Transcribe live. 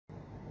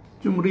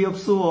ជំរាប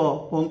សួរ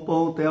បងប្អូ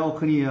នទាំងអស់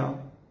គ្នា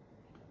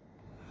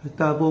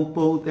តើបង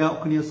ប្អូនទាំងអ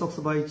ស់គ្នាសុខស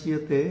ប្បាយជា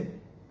ទេ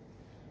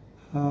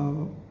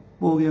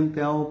ពួកយើង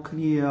ទាំងអស់គ្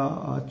នា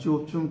ជួប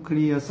ជុំគ្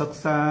នាសិក្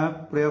សា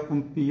ព្រះគ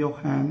ម្ពីរយ៉ូ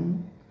ហាន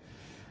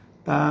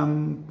តាម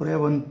ព្រះ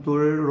បន្ទូ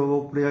លរប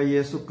ស់ព្រះ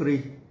យេស៊ូវគ្រី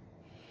ស្ទ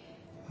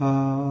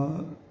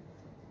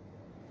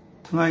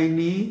ថ្ងៃ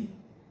នេះ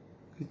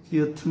គឺ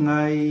ជាថ្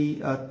ងៃ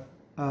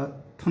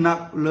ថ្នា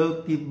ក់លើក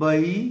ទី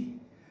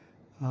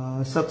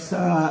3សិក្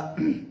សា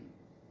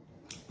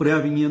ព្រះ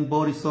វិញ្ញាណប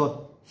រិសុទ្ធ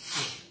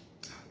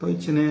ដូ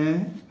ច្នេះ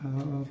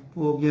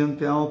ពួកយើង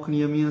ទាំងអស់គ្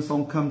នាមានស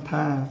ង្ឃឹម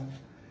ថា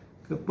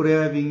គឺព្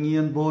រះវិញ្ញា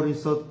ណបរិ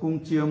សុទ្ធគង់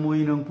ជាមួយ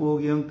នឹងពួក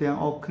យើងទាំង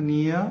អស់គ្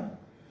នា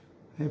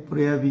ហើយព្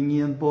រះវិញ្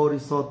ញាណប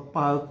រិសុទ្ធ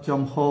បើក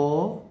ចំហ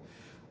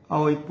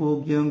ឲ្យពួក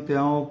យើង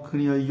ទាំងអស់គ្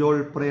នាយ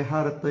ល់ព្រះハ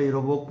រតីរ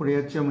បស់ព្រះ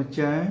ជាម្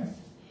ចាស់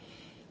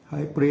ហើ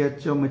យព្រះ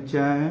ជាម្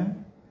ចាស់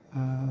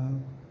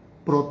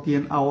ប្រទា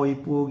នឲ្យ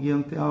ពួកយើ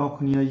ងទាំងអស់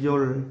គ្នាយ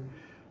ល់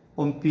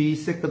អំពី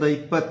សេចក្តី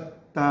ពិត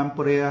តាម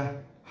ព្រះ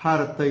ハ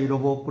រតីរ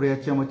បស់ព្រះ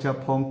ជាម្ចាស់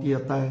ផងទៀត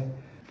តែ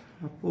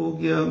ពួក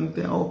យើង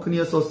ទាំងអស់គ្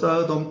នាសរសើរ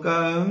ដំ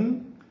កើង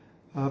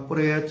ព្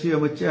រះជា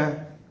ម្ចាស់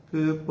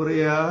គឺព្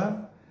រះ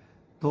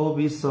ដ៏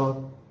វិសុទ្ធ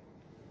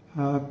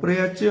ព្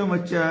រះជា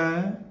ម្ចាស់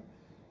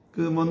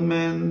គឺមិន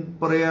មែន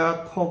ព្រះ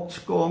ខុស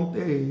ឆ្គង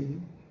ទេ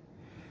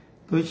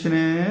ដូច្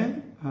នេះ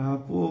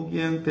ពួក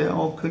យើងទាំង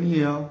អស់គ្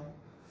នា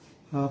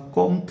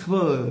កុំធ្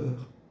វើ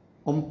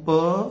អំ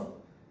ពើ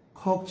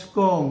ខុសឆ្គ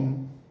ង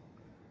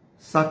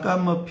សក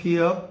ម្មភា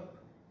ព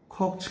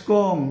ខុសឆ្គ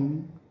ង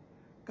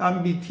កម្ម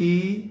វិធី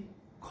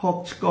ខុស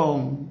ឆ្គង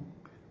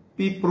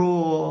ពីព្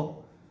រោះ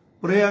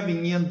ព្រះវិ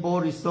ញ្ញាណប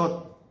រិសុទ្ធ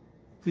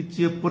គឺ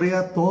ជាព្រះ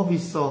ដ៏វិ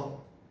សុទ្ធ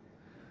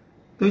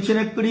ដូច្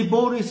នេះគ្រីស្ទប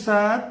រិ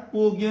ស័ទ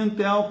ពួកយើង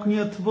ទាំងអស់គ្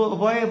នាធ្វើ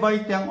អ្វី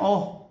ទាំងអ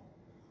ស់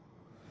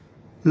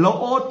ល្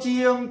អ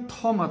ជាងធ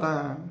ម្មតា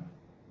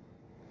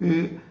គឺ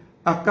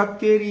អកប្ប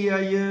កិរិយា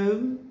យើង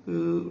គឺ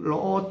ល្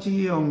អ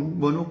ជាង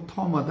មនុស្សធ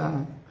ម្មតា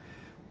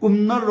គុ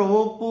ណររប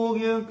ស់ពួក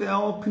យើងទាំង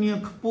អស់គ្នា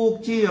ខ្ពស់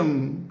ជាង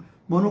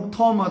មនុស្សធ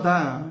ម្ម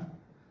តា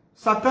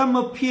សកម្ម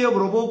ភាព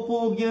របស់ពួ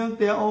កយើង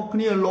ទាំងអស់គ្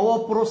នាល្អ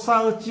ប្រសើ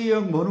រជាង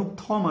មនុស្ស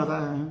ធម្ម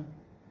តា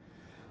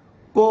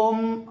កុំ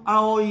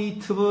ឲ្យ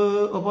ធ្វើ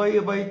អ្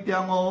វី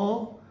ទាំងអស់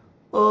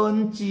អើន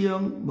ជាង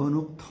ម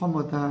នុស្សធម្ម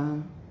តា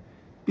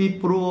ពី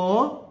ព្រោះ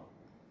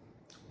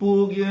ពួ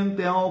កយើង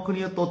ទាំងអស់គ្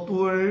នាទ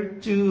ទួល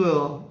ជឿ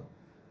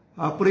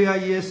ព្រះ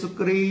យេស៊ូវ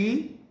គ្រីស្ទ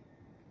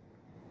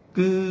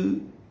គឺ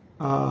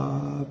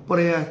ព្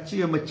រះ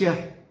ជាម្ចា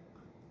ស់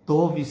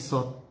ដ៏វិ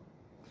សុទ្ធ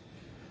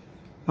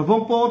ប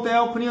ងប្អូនទាំង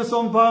អស់គ្នាសូ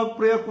មបើក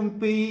ព្រះគម្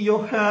ពីរយ៉ូ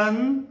ហាន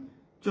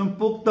ជំ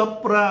ពូក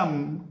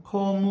15ខ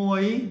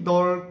1ដ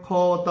ល់ខ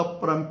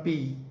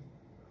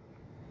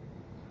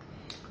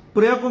17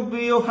ព្រះគម្ពី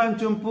រយ៉ូហាន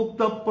ជំពូក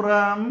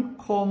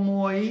15ខ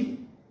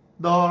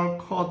1ដល់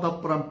ខ17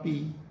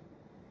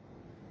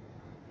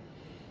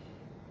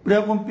ព្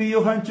រះគម្ពីរយ៉ូ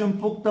ហានជំ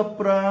ពូក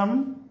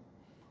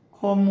15ខ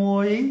1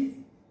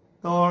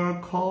ដល់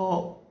ខ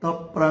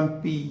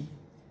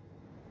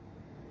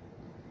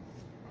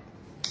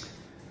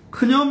17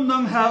ខ្ញុំនឹ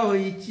ងហើយ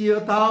ជា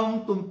ដើម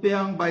ទំពាំ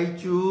ងបាយ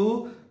ជូរ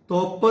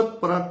ទៅពិត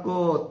ប្រក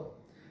ប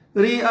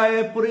រីឯ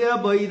ព្រះ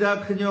បិតា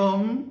ខ្ញុំ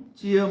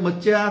ជាម្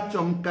ចាស់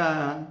ចំកា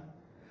រ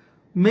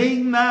មេឃ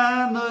ណា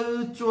នៅ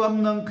ជាប់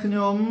នឹងខ្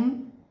ញុំ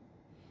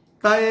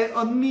តែអ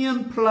ត់មាន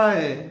ផ្លែ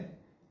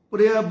ព្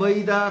រះបិ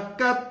តា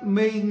កាត់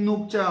មេឃនោះ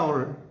ចោល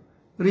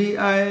រី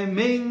ឯ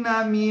មេឃណា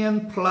មាន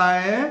ផ្លែ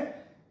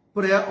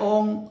ព្រះអ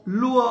ង្គ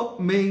លក់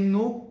មេឃ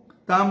នោះ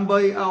ដើម្បី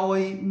ឲ្យ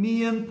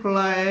មានផ្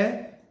លែ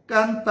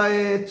កាន់តែ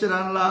ច្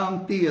រើនឡើង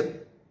ទៀត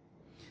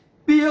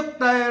ពាក្យ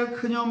ដែល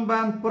ខ្ញុំ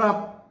បានប្រា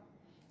ប់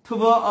ធ្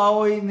វើ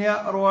ឲ្យអ្នក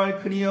រាល់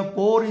គ្នាប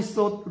រិ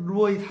សុទ្ធ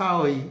រួចហើ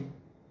យ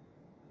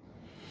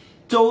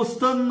ចូលស្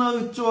ថិតនៅ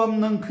ជាប់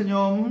នឹងខ្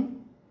ញុំ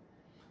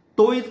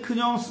ទុយខ្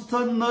ញុំស្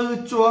ថិតនៅ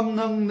ជាប់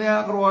នឹងអ្ន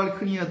ករាល់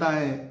គ្នាដែ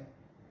រ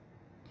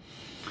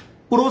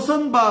ប្រសិ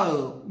នបើ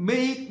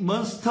មេឃមិ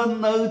នស្ថិត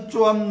នៅ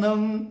ជាប់នឹង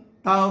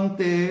ដើម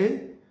ទេ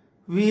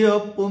វា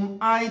ពុំ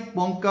អាចប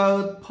ង្កើ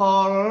តផ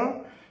ល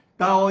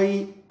ដោយ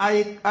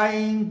ឯ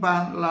ងបា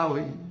នឡើយ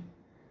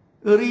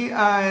រីឯ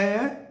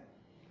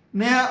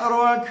អ្នក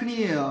រាល់គ្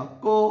នា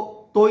ក៏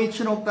ទុយ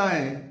ឆ្នុកដែ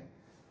រ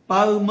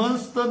បើមិន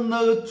ស្ថិត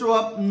នៅជា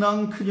ប់នឹង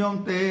ខ្ញុំ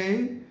ទេ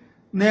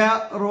អ្នក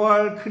រា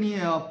ល់គ្នា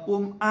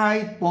ពុំអាច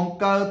បង្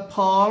កើតផ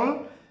ល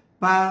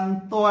បាន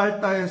ទាល់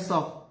តែ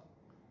សោះ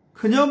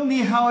ខ្ញុំ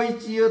នេះហើយ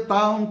ជា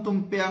ដើមទំ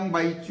ពាំង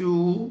បាយជូ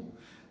រ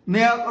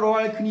អ្នករា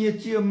ល់គ្នា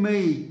ជាមេ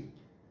ឃ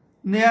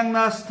អ្នក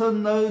ណាស្ថិត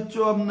នៅ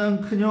ជាប់នឹង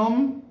ខ្ញុំ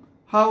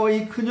ហើយ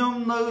ខ្ញុំ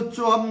នៅ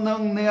ជាប់នឹ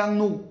ងអ្នក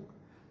នោះ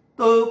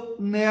ទើប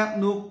អ្នក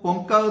នោះប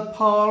ង្កើតផ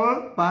ល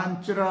បាន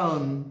ច្រើ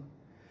ន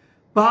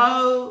បើ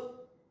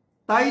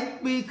តែ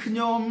ពីខ្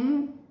ញុំ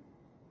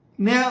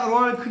អ្នក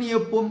រាល់គ្នា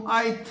ពុំ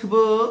អាចធ្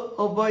វើ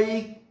អ្វី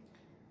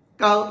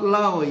កើត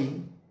ឡើយ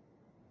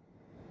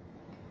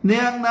អ្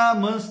នកណា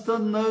មិនស្ថិ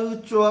តនៅ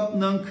ជាប់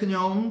នឹងខ្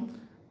ញុំ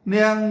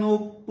អ្នកនោះ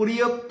ប្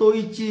រៀបដូច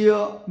ជា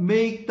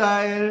មេឃដែ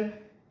ល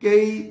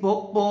cây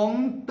bột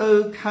bóng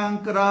từ khang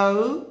krau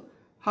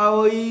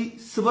hơi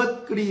svất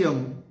kriam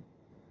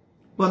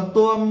còn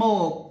tua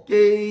một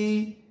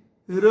cây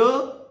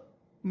rớt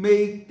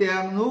mê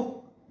tiếng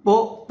nút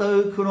bộ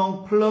từ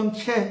khung plum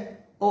che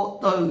ô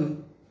từ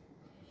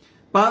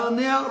bà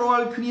nè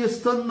rồi khi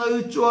sân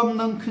nơi chôm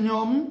nâng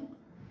khnyom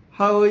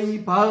hơi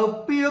bà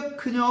biết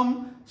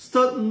khnyom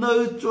sân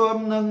nơi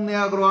chôm nâng nè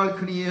rồi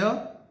khi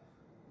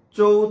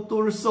châu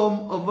tul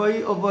som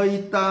ở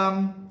vây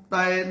tam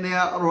tại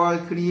nè rồi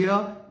khi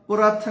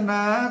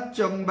prathana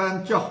trong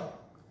ban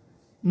chọc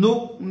nút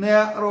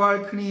nè rồi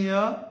khi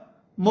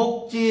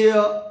mục chia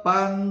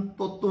ban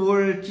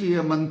tutul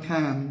chia man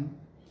khan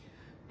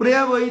ព្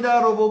រះវេដា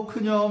របស់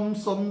ខ្ញុំ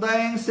សំដែ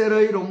ងសេ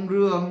រីរុង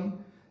រឿង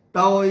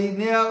ដោយ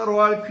អ្នក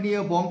រាល់គ្នា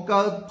បង្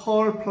កើតផ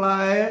លផ្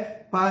លែ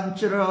បាន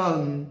ច្រើ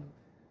ន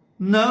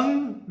និង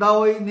ដោ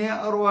យអ្នក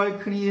រាល់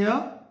គ្នា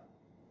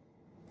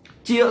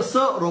ជា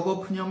ស័ក្តិរប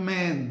ស់ខ្ញុំ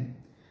មែន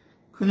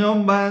ខ្ញុំ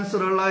បានស្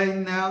រឡាញ់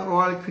អ្នក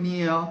រាល់គ្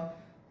នា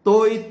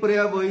ដោយព្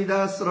រះវេ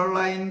ដាស្រ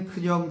ឡាញ់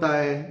ខ្ញុំ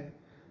ដែរ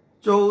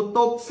ចូល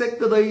ទុកសេច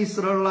ក្តី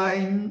ស្រឡា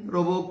ញ់រ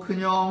បស់ខ្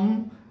ញុំ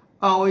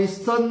ឲ្យ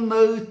សិន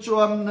នៅ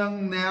ជាប់នឹង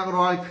អ្នក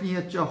រាល់គ្នា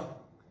ចុះ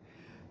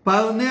បើ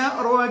អ្នក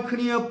រាល់គ្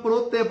នាប្រ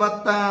តិបត្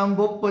តិតាម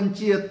វបបញ្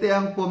ជាទាំ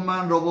ងប្រមា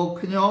ណរបស់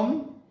ខ្ញុំ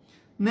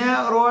អ្នក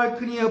រាល់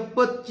គ្នា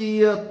ពិតជា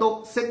ទុក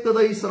សេចក្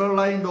តីស្រ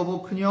ឡាញ់រប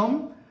ស់ខ្ញុំ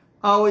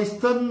ឲ្យ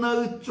សិននៅ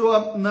ជា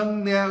ប់នឹង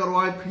អ្នក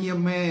រាល់គ្នា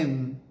មែន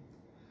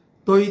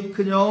ដោយ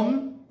ខ្ញុំ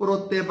ប្រ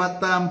តិបត្តិ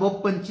តាមវប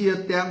បញ្ជា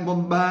ទាំង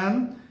បំបាន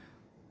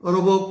រ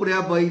បស់ព្រះ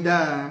បិ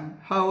តា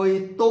ហើយ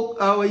ទុក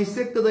ឲ្យ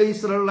សេចក្តី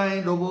ស្រឡាញ់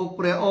របស់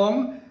ព្រះអង្គ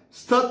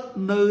ស្ថិត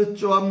នៅ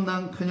ជាប់នឹ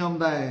ងខ្ញុំ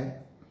ដែរ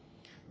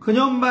ខ្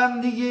ញុំបាន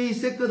និយាយ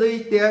សេចក្តី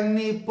ទាំង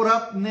នេះប្រា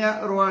ប់អ្នក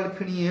រាល់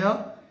គ្នា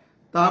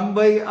ដើម្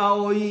បី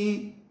ឲ្យ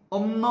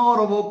អំណរ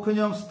របស់ខ្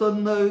ញុំស្ថិត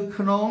នៅ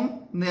ក្នុង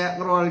អ្នក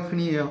រាល់គ្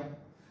នា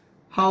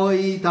ហើយ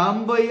ដើ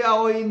ម្បី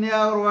ឲ្យអ្ន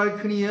ករាល់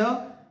គ្នា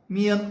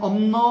មានអំ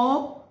ណរ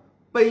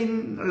ពេញ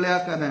ល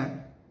ក្ខណៈ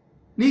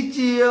នេះ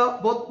ជា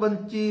បទប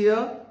ញ្ជា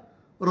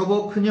រប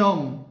ស់ខ្ញុំ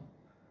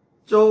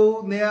ចូល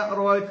អ្នក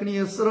រាល់គ្នា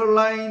ស្រ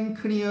ឡាញ់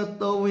គ្នា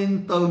ទៅវិញ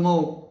ទៅម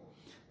ក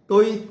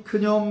ដោយខ្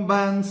ញុំ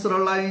បានស្រ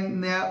ឡាញ់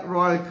អ្នក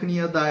រាល់គ្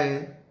នាដែរ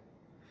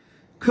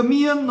គ្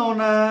មាននរ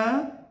ណា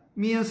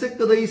មានសេច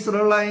ក្តីស្រ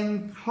ឡាញ់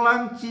ខ្លាំ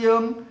ងជា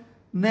ង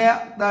អ្នក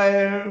ដែ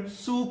ល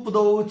ស៊ូប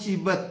ដូរជី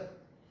វិត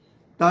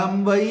ដើ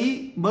ម្បី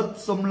មិត្ត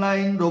សម្លា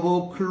ញ់រប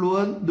ស់ខ្លួ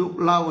នදු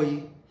ឡើយ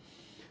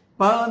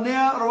បើអ្ន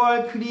ករា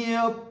ល់គ្នា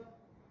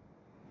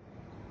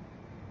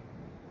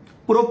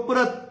ប្រព្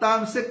រឹត្តតាម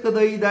សេចក្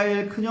តីដែល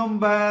ខ្ញុំ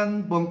បាន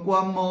បង្គា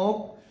ប់មក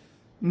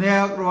អ្ន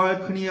ករាល់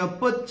គ្នា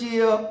ពិតជា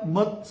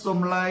មិត្តស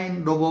ម្លាញ់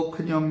របស់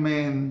ខ្ញុំ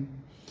មែន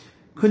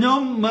ខ្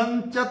ញុំមិន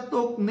ចាត់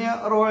ទុកអ្នក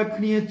រាល់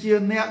គ្នាជា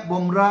អ្នកប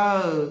ម្រើ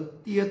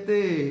ទៀត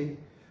ទេ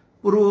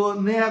ព្រោះ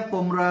អ្នកប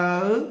ម្រើ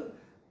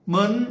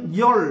មិន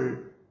យល់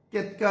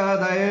កិច្ចការ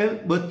ដែល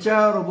បច្ចា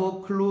របស់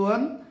ខ្លួន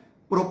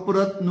ប្រព្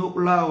រឹត្តនោះ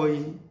ឡើយ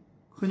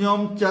ខ្ញុំ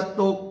ចាត់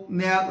ទុក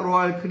អ្នក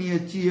រាល់គ្នា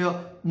ជា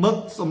មិត្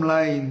តសម្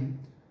លាញ់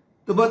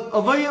ត្បិត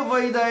អ្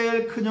វីដែល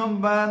ខ្ញុំ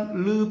បាន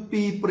ឮ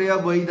ពីព្រះ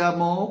បិតា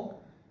មក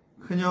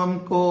ខ្ញុំ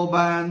ក៏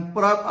បាន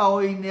ប្រាប់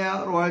ឲ្យអ្នក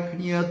រាល់គ្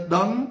នា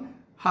ដឹង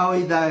ហើយ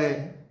ដែរ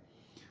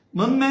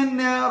មិនមែន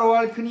អ្នករា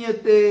ល់គ្នា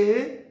ទេ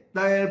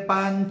ដែល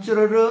បានជ្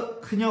រើសរើស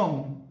ខ្ញុំ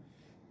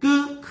គឺ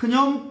ខ្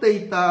ញុំទេ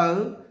តើ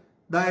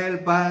ដែល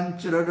បាន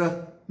ជ្រើសរើស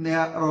អ្ន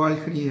ករាល់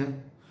គ្នា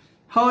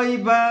ហើយ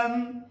បាន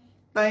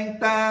តែង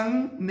តាំង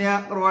អ្ន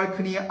ករាល់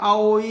គ្នា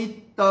ឲ្យ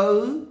ទៅ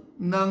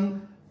នឹង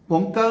ប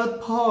ង្កើត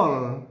ផល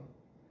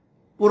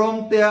ព្រម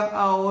ទាំង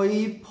ឲ្យ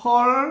ផ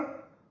ល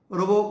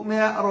របស់អ្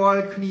នករា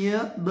ល់គ្នា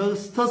ដែល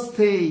ស្ថិតស្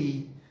ថេរ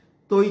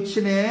ដូ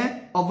ច្នេះ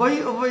អ្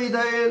វី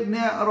ដែល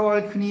អ្នករា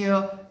ល់គ្នា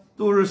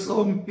ទូលសូ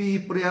មពី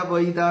ព្រះ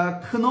បិតា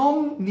ក្នុង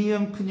នា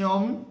មខ្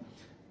ញុំ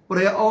ព្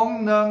រះអង្គ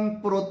នឹង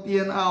ប្រទា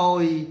ន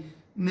ឲ្យ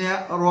អ្នក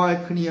រាល់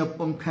គ្នា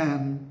ពុំខាន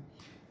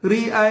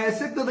រីឯ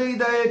សេចក្តី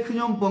ដែលខ្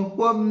ញុំបង្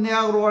គាប់អ្ន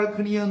ករាល់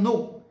គ្នានោះ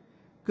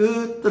គឺ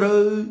ត្រូ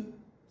វ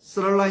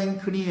ស្រឡាញ់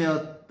គ្នា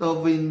ទៅ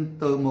វិញ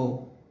ទៅមក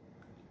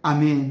អា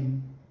មែន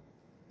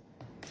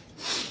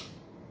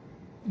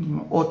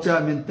អរចា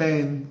មែនតើ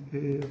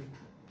គឺ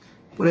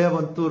ព្រះប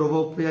ន្ទូលរប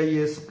ស់ព្រះ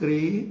យេស៊ូវគ្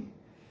រីស្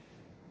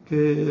ទ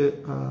គឺ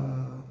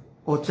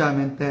អរចា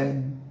មែនតើ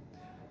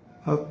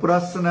ប្រ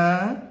ស្នា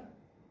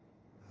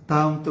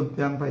តាមទំ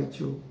ពាំងបៃ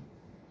ជូ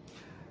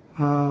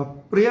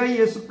ព្រះ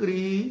យេស៊ូវគ្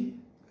រីស្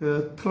ទគឺ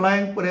ថ្លែ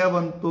ងព្រះប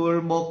ន្ទូល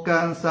មក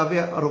កាន់សាវ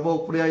ករប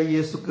ស់ព្រះ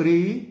យេស៊ូវគ្រី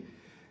ស្ទ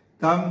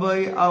ដើម្បី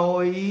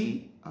ឲ្យ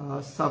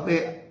សាវ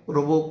ករ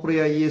បស់ព្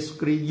រះយេស៊ូវ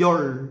គ្រីស្ទយ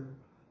ល់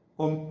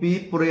អំពី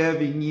ព្រះ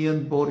វិញ្ញាណ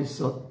បរិ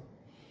សុទ្ធ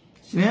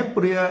ឆ្នេះ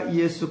ព្រះ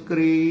យេស៊ូវគ្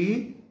រីស្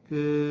ទ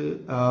គឺ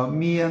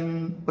មាន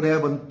ព្រះ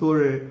បន្ទូល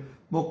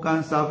មកកា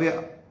ន់សាវក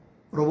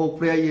របស់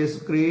ព្រះយេស៊ូ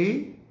វគ្រីស្ទ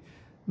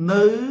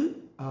នៅ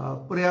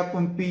ព្រះគ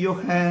ម្ពីរយ៉ូ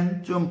ហាន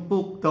ជំពូ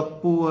ក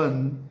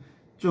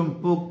14ជំ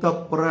ពូក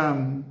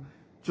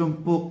15ជំ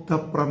ពូក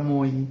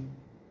16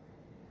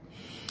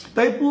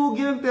 tại pu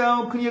giang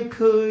theo kia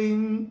khơi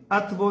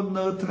ắt vốn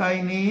nợ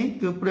thay ní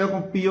cứ bèo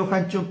con piêu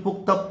khăn chum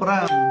phục tập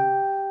ram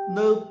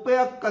nợ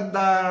bèo cần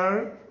đar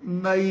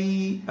này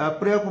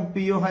bèo con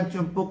piêu khăn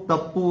chum phục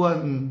tập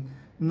buồn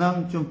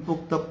năng chum phục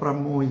tập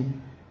ram mùi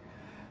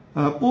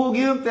pu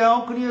giang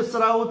theo kia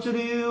srau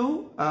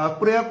chriu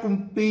bèo con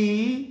pi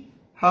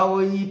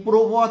hoi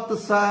provat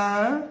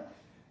sa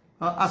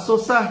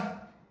asosa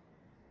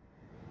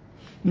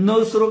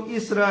nợ srok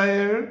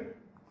Israel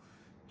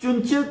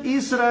chun chiếc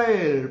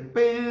Israel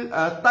pe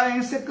tay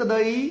sẽ cái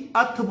đấy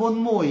ắt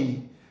vốn mùi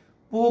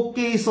buộc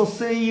kỳ số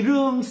xây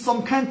rương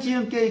song khăn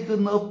chiên kê cứ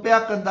nợ bè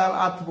cần đal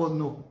ắt vốn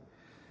nụ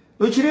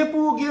ở trên đây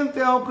buộc giang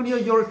theo cái nhiều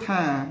yol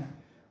thà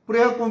bè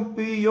công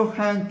pi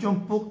Yohan trong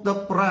buộc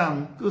đập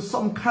ram cứ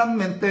song khăn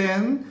mền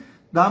tên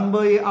đam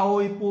bơi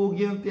ao buộc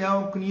giang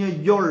theo cái nhiều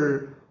yol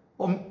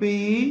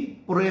pi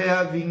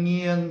bè vinh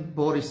yên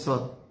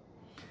borisot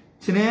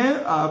cho nên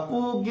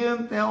pu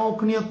giang theo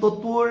cái nhiều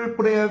totul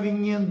bè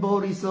vinh yên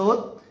borisot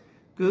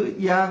cứ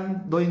yang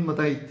đôi một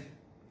tay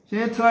cho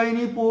nên thay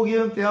ní pu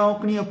giang theo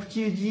cái nhiều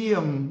chi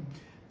diêm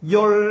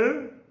yol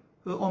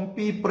cứ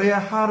pi bè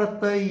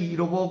haratai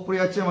robo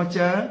bè chama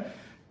cha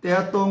te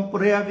tong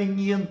bè vinh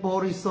yên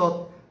borisot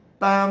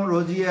tam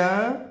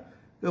rojia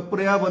cứ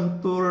bè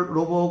bentul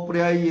robo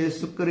bè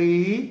Yesus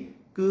Kristus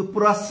cứ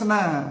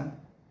prasna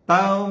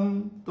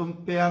tam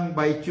tumpiang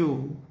baichu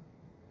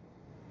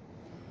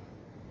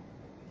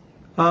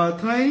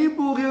thay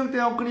pu giang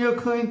theo cái nhiều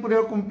khơi bè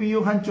công pi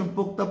Yohan chum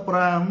phục tập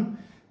ram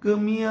cứ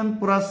miên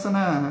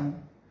prasna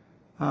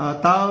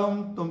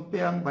tam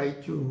tumpiang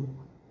baichu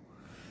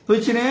thôi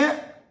chứ nè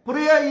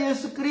bè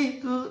Yesus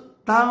Kristus cứ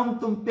tam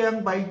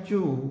tumpiang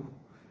baichu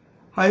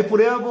hay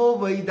bè vô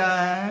vậy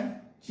đã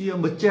chia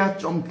một cha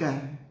trong cả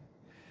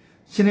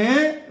chứ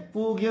nè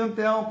pu giang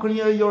theo cái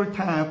nhiều yol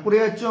thả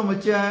bè cho một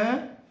cha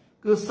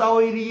cứ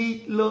sau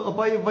đi lỡ ở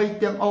vay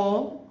tiếng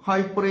ó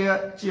hay bè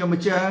chia một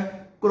cha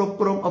cột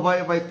cột ở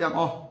vay tiếng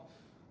ó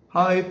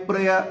hay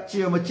bè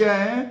chia một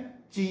cha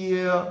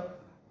chia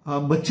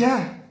một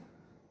cha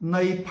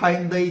này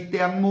phải đầy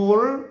tiếng múa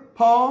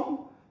phong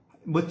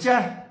một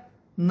cha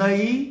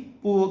này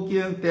pu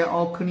giang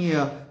theo cái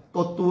nhiều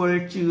ตัวตัว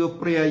ชื่อ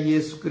พระเย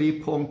ซูคริส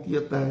ต์พงเกีย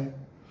รติ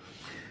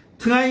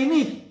ថ្ងៃ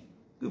នេះ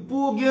គឺ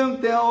ពួកយើង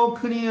ទាំងអស់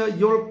គ្នា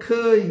យល់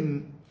ឃើញ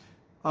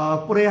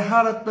ព្រះハ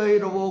រតី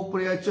របស់ព្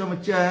រះជា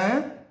ម្ចាស់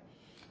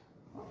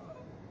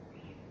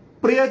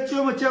ព្រះជា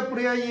ម្ចាស់ព្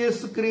រះយេ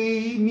ស៊ូវគ្រី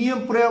ស្ទមាន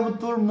ព្រះបន្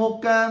ទូលមក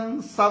កាន់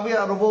សាវក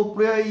របស់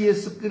ព្រះយេ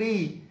ស៊ូវគ្រី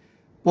ស្ទ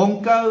បង្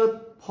កើត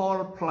ផល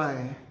ផ្លែ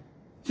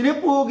ជា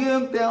ពួកយើ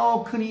ងទាំងអ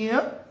ស់គ្នា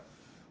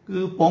គឺ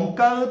បង្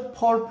កើតផ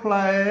លផ្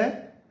លែ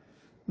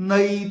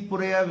នៃព្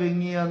រះវិ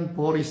ញ្ញាណ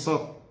បរិសុ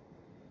ទ្ធ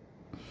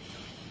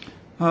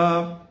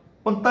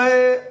ប៉ុន្តែ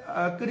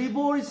គ្រីប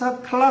រិស័ទ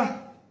ខ្លះ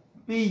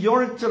ពីយ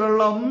ល់ច្រ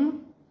ឡំ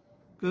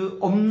គឺ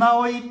អំណោ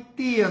យ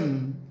ទាន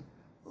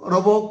រ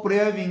បស់ព្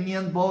រះវិញ្ញា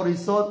ណបរិ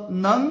សុទ្ធ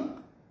និង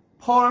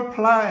ផល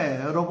ផ្លែ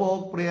របស់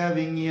ព្រះ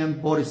វិញ្ញាណ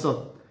បរិសុទ្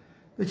ធ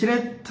ដូច្នេះ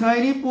ថ្ងៃ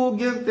នេះពួក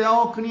យើងទាំង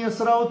អស់គ្នា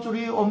ស្រាវជ្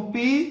រាវអំ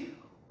ពី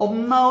អំ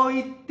ណោយ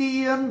ទា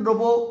នរ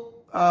បស់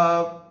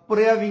ព្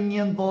រះវិញ្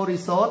ញាណបរិ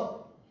សុទ្ធ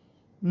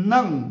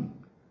និង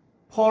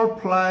ផល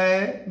ផ្លែ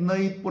នៃ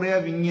ព្រះ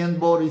វិញ្ញាណ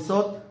បរិសុ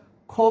ទ្ធ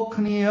ខុស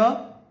គ្នា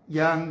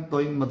យ៉ាងដូ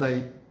ចម្តេច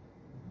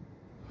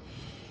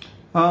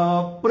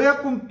ព្រះ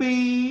គម្ពី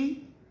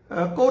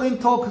រកូរិន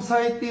ថូសខ្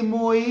សែទី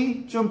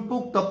1ជំពូ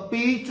ក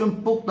12ជំ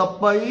ពូក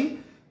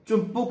13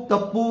ជំពូក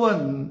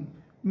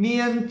14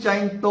មានចែ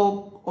ងទុក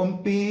អំ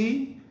ពី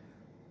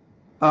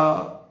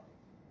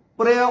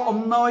ព្រះអំ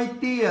ណោយ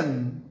ទាន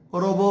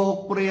របស់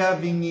ព្រះ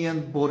វិញ្ញាណ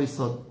បរិ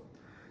សុទ្ធ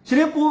ជ្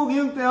រាបពួក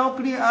យើងទាំងអស់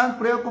គ្នាអាន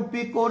ព្រះគម្ពី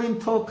រកូរិន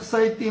ថូសខ្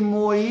សែទី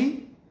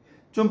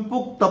1ជំពូ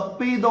ក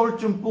12ដល់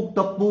ជំពូក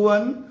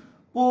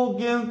14ពួក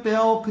យើងទាំ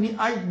ងអស់គ្នា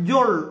អាចយ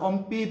ល់អំ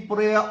ពីព្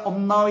រះអំ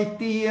ណោយ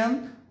ទាន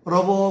រ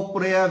បស់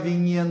ព្រះវិ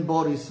ញ្ញាណប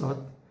រិសុទ្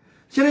ធ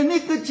ជ្រាបនេះ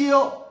គឺជា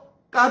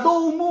កាដូ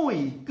មួយ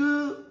គឺ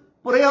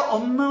ព្រះ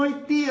អំណោយ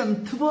ទាន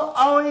ធ្វើ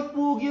ឲ្យ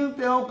ពួកយើង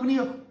ទាំងអស់គ្នា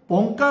ប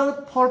ង្កើត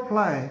ផលផ្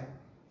លែ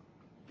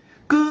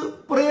គឺ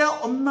ព្រះ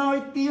អំណោយ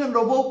ទាន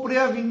របស់ព្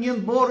រះវិញ្ញាណ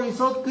បរិ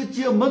សុទ្ធគឺ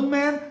ជាមិន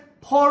មែន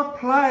ផល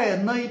ផ្លែ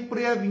នៃព្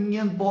រះវិញ្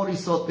ញាណបរិ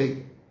សុទ្ធទេ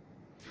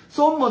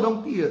សូមម្ដង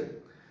ទៀត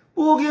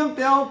ពួកយើង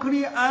ទាំងអស់គ្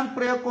នាអាន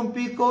ព្រះគម្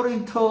ពីរកូរិ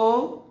នថូស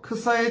ខ្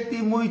សែទី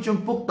1ជំ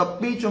ពូក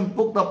12ជំ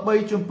ពូក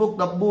13ជំពូក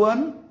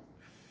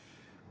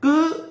14គឺ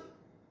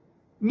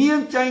មាន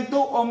ចែងទុ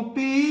កអំ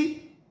ពី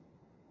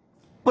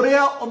ព្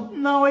រះអំ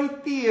ណោយ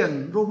ទាន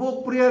របស់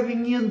ព្រះវិ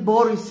ញ្ញាណប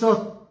រិសុ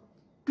ទ្ធ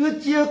គឺ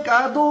ជា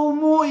កាដូ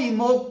មួយ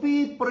មកពី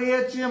ព្រះ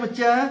ជាម្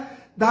ចាស់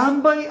ដើ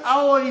ម្បី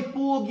ឲ្យ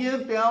ពួកយើង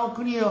ទាំងអស់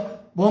គ្នា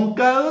បង្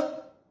កើត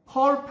ផ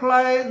លផ្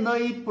លែនៃ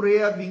ព្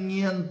រះវិញ្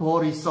ញាណប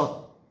រិសុទ្ធ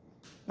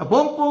ប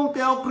ងប្អូន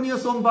ទាំងអស់គ្នា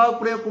សូមបើក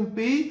ព្រះគម្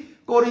ពីរ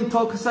កូរិន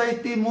ថូសខ្សែ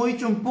ទី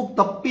1ជំពូក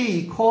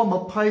12ខ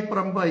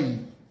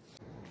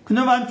28ខ្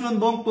ញុំបានជួន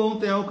បងប្អូន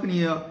ទាំងអស់គ្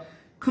នា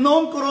ក្នុង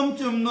ក្រុម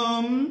ជំ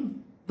នុំ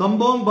ដំ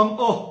បងបង្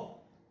អស់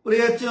ព្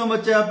រះជា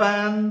ម្ចាស់បា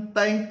ន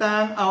តែង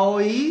តាំង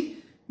ឲ្យ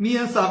មា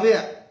នសាវ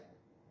ក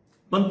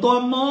បន្ទា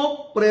ប់មក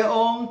ព្រះអ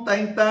ង្គតែ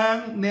ងតាំង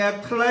អ្នក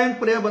ថ្លែង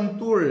ព្រះបន្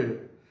ទូល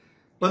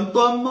បន្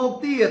ទាប់មក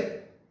ទៀត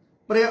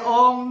ព្រះអ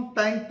ង្គ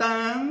តែង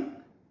តាំង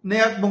អ្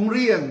នកបង្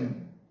រៀន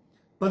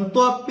បន្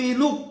ទាប់ពី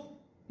នោះ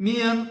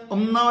មាន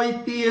អំណោយ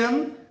ទាន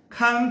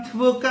ខាងធ្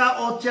វើការ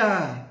អស្ចា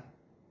រ្យ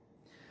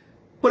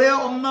ព្រះ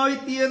អំណោយ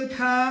ទាន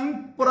ខាង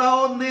ប្រោ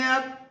អ្ន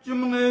ក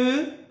ជំងឺ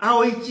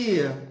ឲ្យជា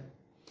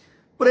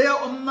ព្រះ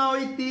អំណោយ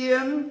ទា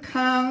ន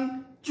ខាង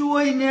ជួ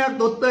យអ្នក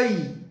ដទៃ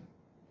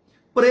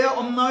ព្រះ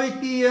អំណោយ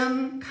ទាន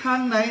ខា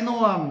ងណែ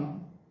នាំ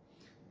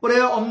ព្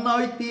រះអំណោ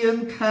យទាន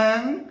ខាង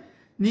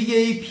និ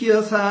យាយភា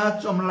សា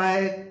ចម្លែ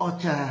កអស្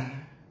ចារ្យ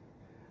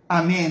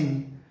អាមែន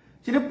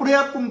ជាព្រះ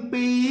គម្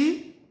ពី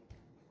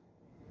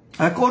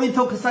រកូរិន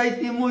ថូសខ្សែ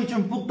ទី1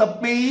ចំពុក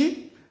ទី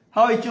2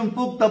ហើយចំ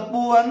ពុកទី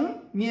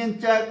4មា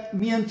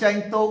នចែង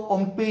តោក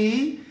អំពី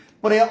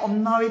ព្រះអំ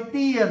ណោយ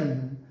ទាន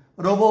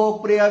របស់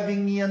ព្រះវិ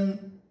ញ្ញាណ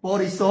ប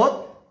រិសុទ្ធ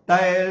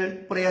ដែល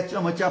ព្រះ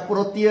ម្ចាស់ប្រ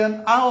ទាន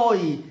ឲ្យ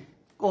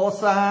ក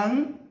សាង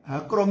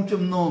ក្រុម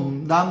ជំនុំ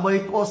ដើម្បី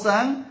កសា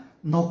ង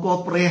នគរ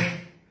ព្រះ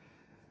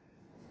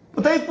ប៉ុ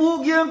ន្តែពួក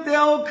យើង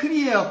ទាំងគ្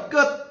នា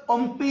គិត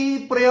អំពី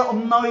ព្រះ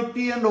អំណោយ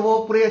ទានរប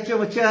ស់ព្រះជា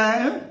ម្ចា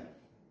ស់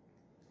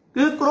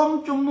គឺក្រុម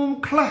ជំនុំ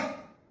ខ្លះ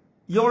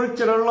យល់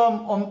ច្រឡំ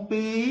អំ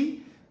ពី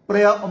ព្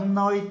រះអំ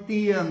ណោយ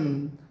ទាន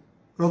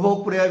របស់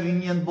ព្រះវិ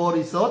ញ្ញាណប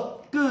រិសុទ្ធ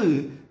គឺ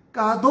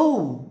កាដូ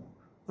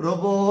រ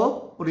បស់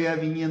ព្រះ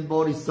វិញ្ញាណប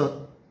រិសុទ្ធ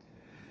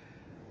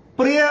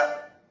ព្រះ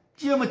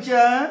ជាម្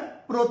ចាស់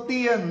ប្រ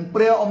ទាន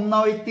ព្រះអំ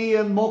ណោយទា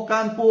នមក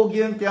កាន់ពួក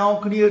យើងទាំង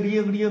គ្នារៀ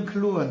ងខ្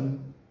លួន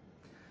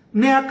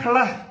អ្នកខ្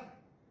លះ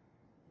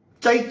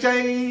ចែក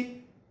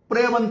ព្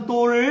រះបន្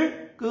ទូល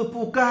គឺ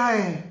ពូកែ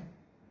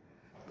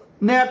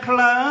អ្នកខ្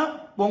លះ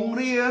បង្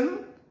រៀន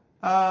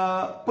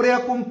ព្រះ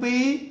គម្ពី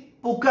រ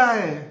ពូកែ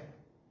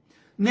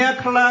អ្នក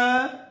ខ្លះ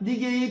និ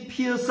យាយ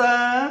ភាសា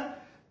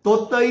ទ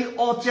តី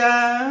អស្ចា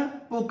រ្យ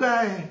ពូកែ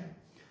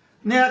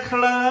អ្នកខ្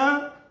លះ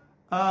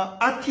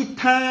អធិ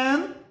ដ្ឋាន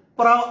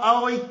ប្រោ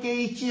ឲ្យគេ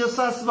ជា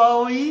សះស្បើ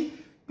យ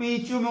ពី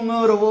ជំងឺ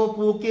របស់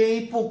ពួកគេ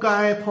ពូកែ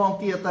ផង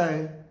ទៀតតែ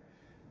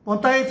ប៉ុ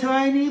ន្តែថ្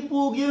ងៃនេះ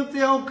ពួកយើង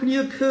ទាំងគ្នា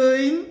ឃើ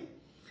ញ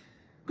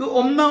គឺ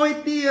អំណោយ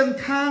ទាន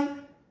ខាង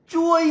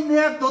ជួយ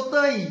អ្នកដ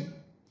ទៃ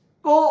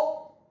ក៏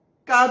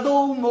កាដូ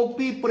មក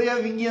ពីព្រះ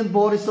វិញ្ញាណប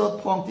រិសុទ្ធ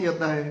ផងទៀត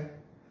ដែរ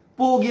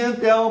ពួកយើង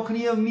ទាំងគ្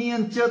នាមាន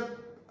ចិត្ត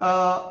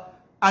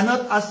អាណិត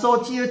អាសូរ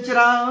ជាច្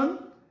រើន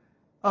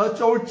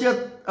ចូលចិត្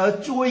ត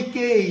ជួយ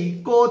គេ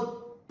ក៏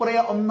ព្រះ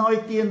អំណោយ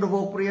ទានរប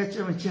ស់ព្រះ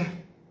ជាម្ចាស់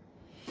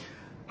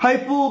ហើយ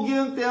ពួក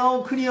យើងទាំង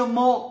គ្នាម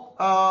ក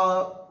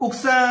ឧ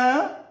ស្សាហ៍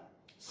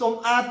សូម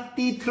អ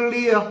តិថិ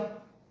លា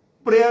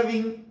ព្រះ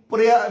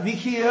វិ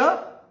ហារ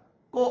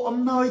ក៏អំ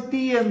ណោយ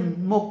ទាន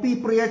មកពី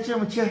ព្រះជា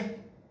ម្ចាស់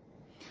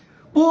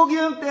ពួក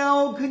យើងទាំង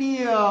គ្នា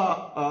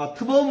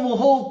ធ្វើម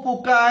ហូបពូ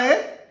កែ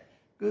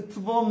គឺ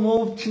ធ្វើមហូ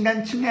បឆ្ងា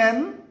ញ់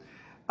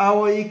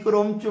ឲ្យក្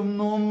រុមជំ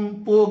នុំ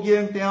ពួកយើ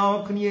ងទាំង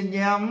គ្នា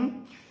ញ៉ាំ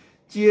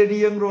ជា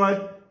រៀងរាល់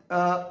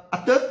អា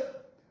ទិត្យ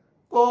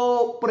ក៏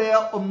ព្រះ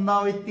អំ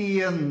ណោយទា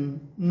ន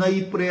នៃ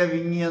ព្រះ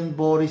វិញ្ញាណ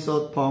បរិសុ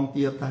ទ្ធផង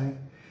ទៀតដែរ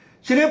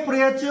ជ្រាបព្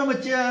រះជាម្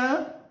ចាស់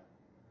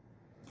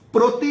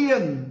ប្រទា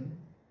ន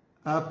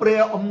ព្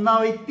រះអំណោ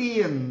យទា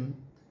ន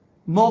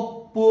មក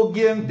ពួក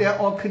យើងទាំង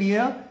អស់គ្នា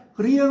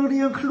រៀ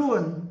ងខ្លួ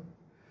ន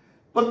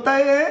ប៉ុន្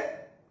តែ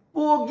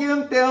ពួកយើង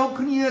ទាំង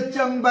គ្នាច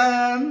ង់បា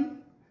ន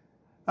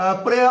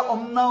ព្រះ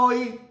អំណោយ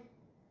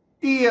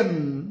ទាន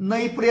នៃ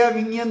ព្រះ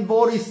វិញ្ញាណប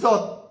រិសុ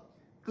ទ្ធ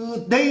គឺ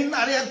ដេញ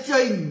អរិយ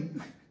ចេញ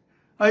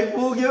ហើយ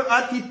ពួកយើងអ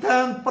ធិដ្ឋា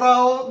នប្រោ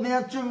អ្ន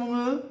កជំ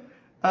ងឺ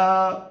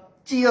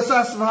ជា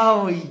សះស្បើ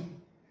យ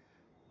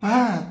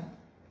បាទ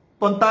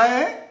ប៉ុន្តែ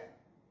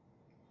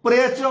ព្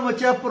រះជាម្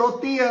ចាស់ប្រ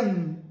ទាន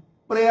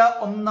ព្រះ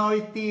អំណោយ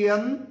ទាន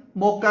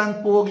មកកាន់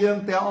ពួកយើង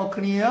ទាំងអស់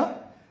គ្នា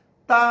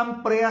តាម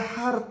ព្រះហ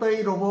ឫទ័យ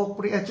របស់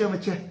ព្រះជា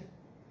ម្ចាស់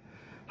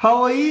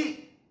ហើយ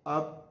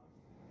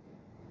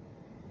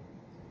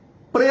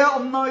ព្រះ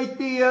អំណោយ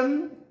ទាន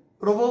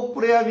របស់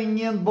ព្រះវិញ្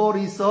ញាណប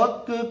រិសុទ្ធ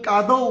គឺកា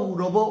ដូ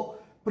របស់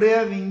ព្រះ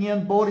វិញ្ញាណ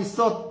បរិ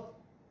សុទ្ធ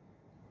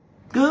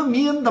គឺ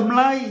មានតម្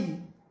លៃ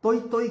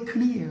ទុយគ្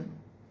នា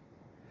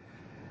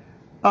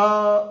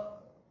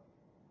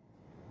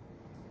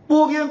ពួ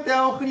កយើង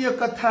ទាំងគ្នា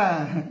គិតថា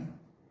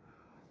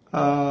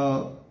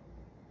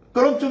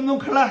ក្រុមជំនុំ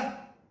ខ្លះ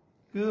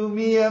គឺ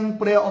មាន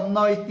ព្រះអំ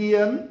ណោយទា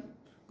ន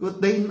គឺ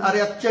ដេញអ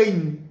រិយចេញ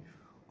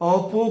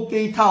ពួក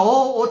គេថា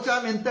អូចា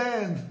មែនតើ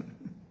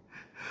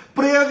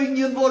ព្រះវិញ្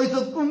ញាណបរិសុ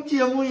ទ្ធគង់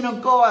ជាមួយនឹង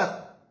គាត់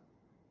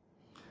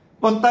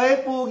ប៉ុន្តែ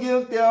ពួកយើ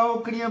ងទាំង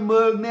គ្នា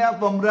មើលអ្នក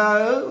បម្រើ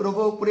រប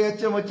ស់ព្រះ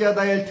ជាម្ចាស់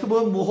ដែលធ្វើ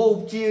មហូប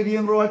ជារៀ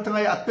ងរាល់ថ្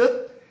ងៃអាទិត្យ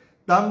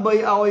ដើម្បី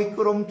ឲ្យ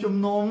ក្រុមជំ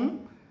នុំ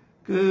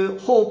គឺ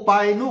ហូប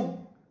បាយនោះ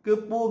គឺ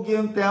ពួកយើ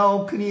ងទាំង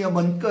គ្នា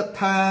មិនគិត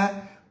ថា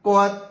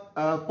គាត់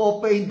ពោ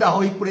ពេញដោ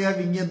យព្រះ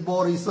វិញ្ញាណប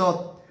រិសុទ្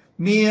ធ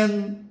មាន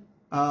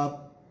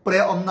ព្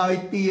រះអំណោយ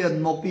ទាន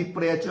មកពី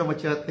ព្រះជាម្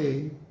ចាស់ទេ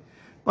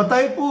ប៉ុន្តែ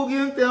ពួក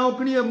យើងទាំង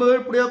គ្នាមើល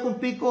ព្រះគម្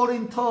ពីរកូរិ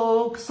នថូស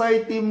ខ្សែ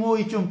ទី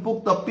1ចំពុក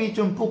ទី2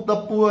ចំពុកទី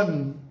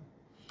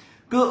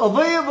4គឺអ្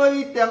វី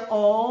ទាំងអ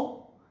ស់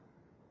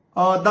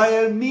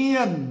đại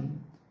miền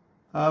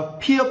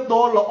phiệp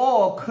đồ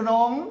lõ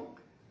khóng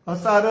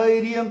xa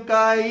rơi riêng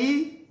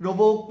cái rồi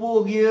vô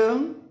buộc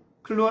giếng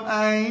luôn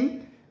anh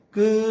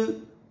cứ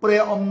pre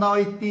ông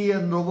nói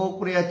tiền rồi vô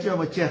pre chưa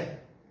mà chết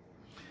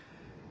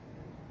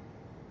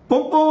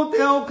bông bông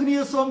theo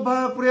khi xóm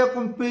ba pre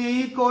công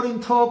ty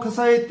Corinto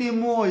khai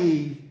tìm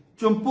môi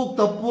chum bục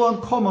tập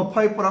buôn không mà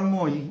phải pram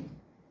môi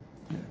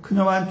khi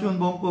nào anh chun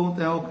bông bông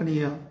theo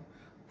khi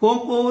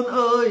bông bông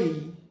ơi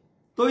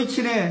tôi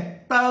chỉ nè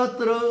tao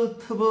tự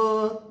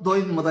thưa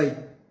đôi mà đây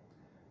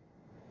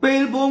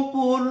pel bông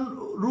bông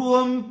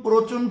ruộng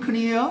prochun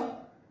khi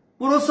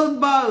proson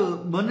ba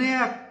bên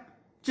này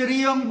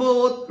Cheriang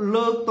bot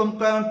lợt tôm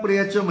can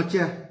pria cho mà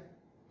che,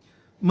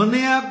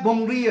 mania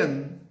bong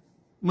rian,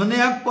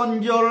 mania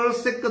ponjol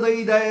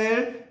sekadai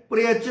dael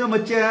pria cho mà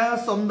che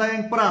som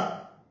daeng prat,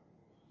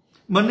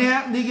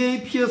 mania nigi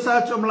phiasa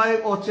chom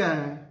lai ocha,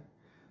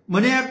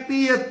 mania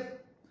tiệt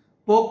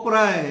bok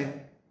prai,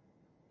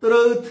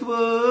 từ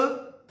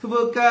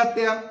thưa ca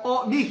tiang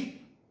o đi,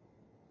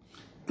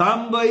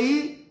 tam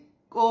bay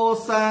ko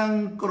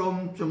sang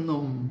krom chom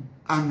nom,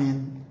 amen.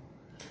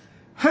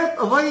 Hết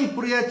ở vậy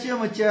pria chia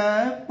mà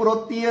cha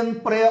protein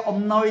pre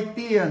om nói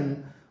tiền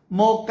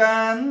một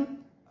can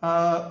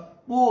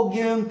buộc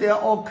riêng theo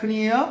ở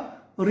khía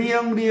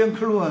riêng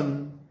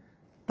luôn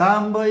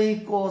tam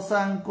bay co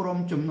sang krom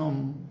chấm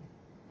nom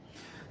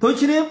tôi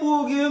chỉ nên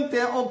buộc riêng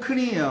theo ở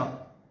khía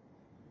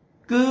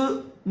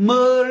cứ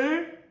mơ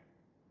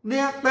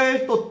nét tay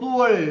tụt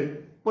tuổi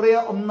pre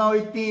om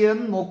nói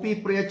tiền một pi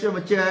pria chia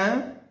mà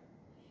cha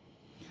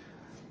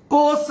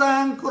co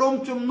sang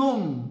krom chấm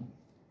nom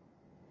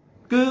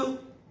cứ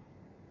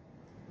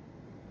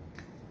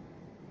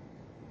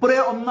pre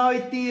ông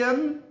nói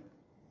tiền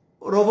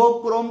rồi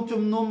vô krom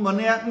chum num mà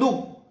nè nục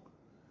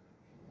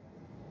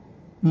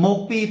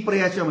một pi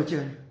pre cho mà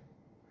chơi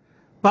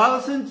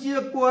bao sinh chia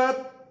quát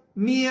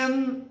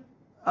miền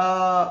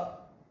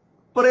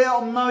pre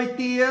ông nói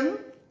tiền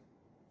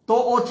to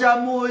ô cha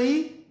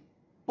muối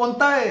pon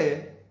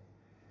tay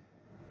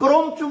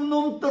krom chum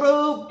num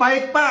trơ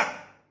bay bạc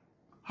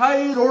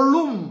hay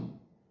rolum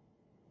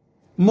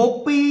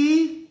một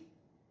pi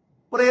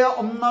pre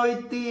ông nói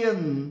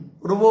tiền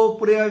rồi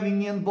pre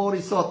vinh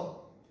borisot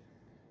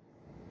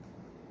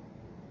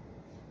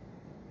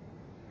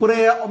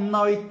pre ông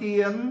nói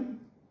tiền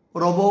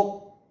rồi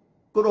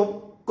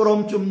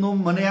krom chum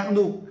num mà nè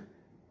nụ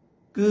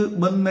cứ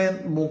bên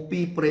men một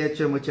pi pre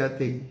cho mà cha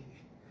ti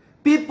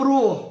pi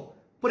pro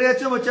pre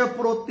cho mà cha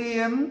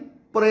protein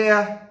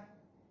pre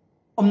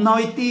ông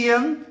nói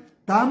tiền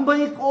tam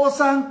bay có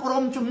sang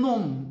krom chum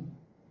num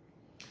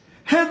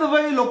hết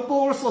vậy lục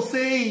pol so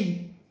say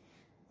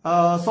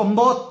som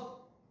bot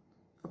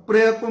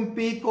pre công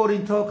ty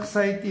Corinto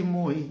khai tìm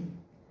môi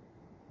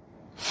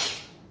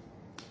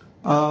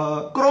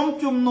krom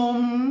chum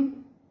num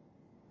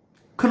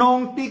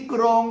khong ti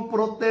krong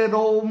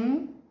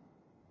protein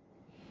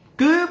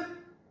cứ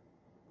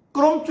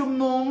krom chum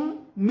num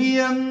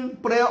miền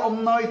pre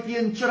ông nói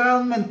tiền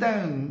tràn men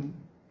tang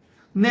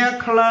nè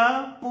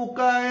khla pu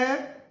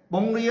kai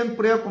bong riêng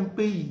pre công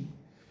ty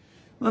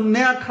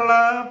nè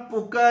khla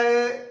pu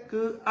kai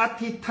cứ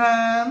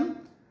athitan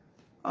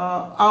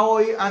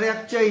oi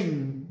ariak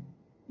chain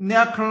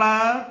nè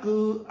khla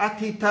cứ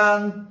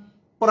athitan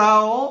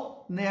prao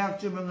nè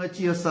chumanga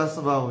chia sa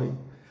svoi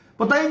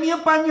patai mía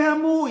panya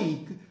mui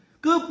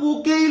cứ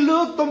pu kei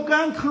lược tông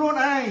can khôn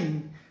ai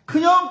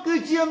khnyom cứ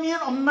chia miên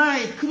om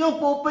nai khnyom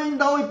po pen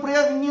doi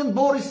pre miên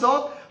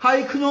borisot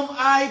hay khnyom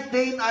ai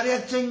ten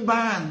ariak chain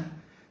ban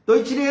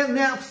tôi chỉ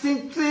nè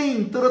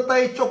sing từ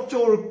tay chọc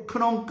chol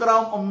khnom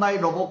kram om nai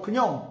robo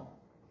khnyom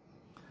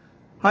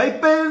hay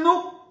pe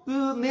núc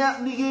cứ nè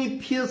nigi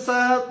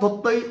phiasa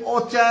đột tay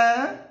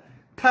ocha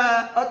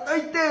tha ở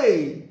đây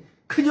tê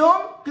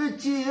khnyom cứ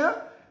chia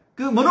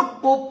cứ một lúc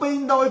bộ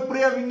pin đôi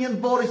pre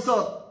vinh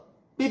borisot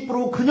pi pro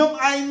khnyom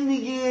anh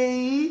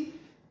nigi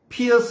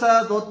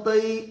phiasa đột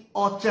tay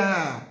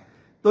ocha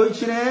tôi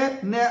chỉ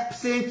nè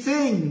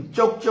sing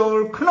chọc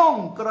chol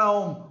khnom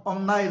kram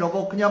om nai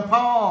robo khnyom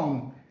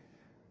phong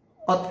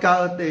ở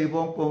cả tây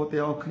vong po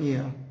teo khnia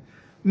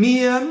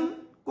miền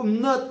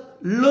cũng nứt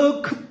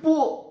lơ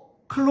khpu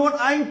khluôn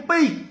anh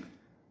pi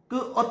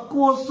cứ ở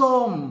cua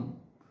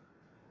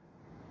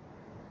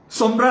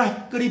som ra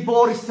kri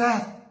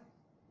borisat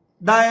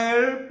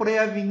dael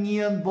pre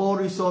vingen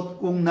borisot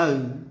kung nau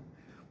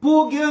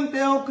pu giang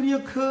teo khnia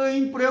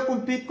khơi pre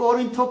công ty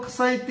Corinto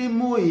khai tim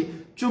mui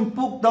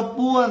chumpuk da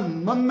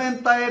buan non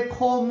men tai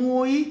kho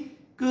mui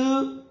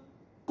cứ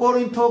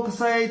Corinto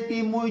khai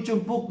tim mui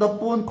chumpuk da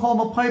buan kho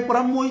ma phai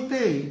pram mui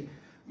te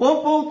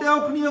bong bong teo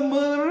khnia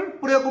mer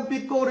pre công ty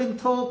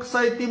Corinto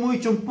khai tim mui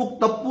chumpuk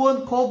da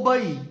buan kho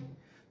bay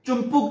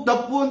chumpuk da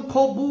buan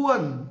kho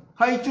buan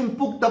hay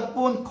chumpuk da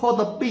buan kho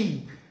da pi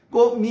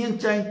ko mien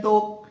chang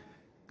tok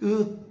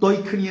cứ tôi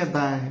khnia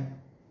dai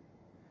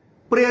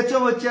pre cho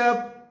ma cha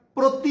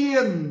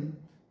protein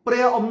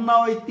pre om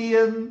nói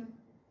tiền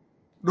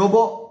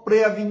robo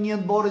pre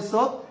vingen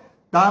borisot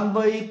tam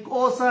bay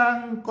ko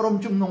sang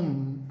krom chum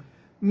num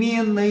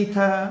miền này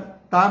tha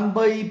តាម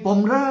បីបំ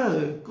រើ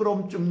ក្រុម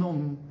ជំនុំ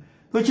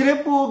ដូច្នេះ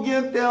ពួកយើ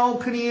ងទាំង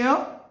គ្នា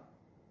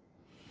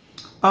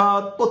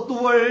ទ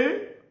ទួល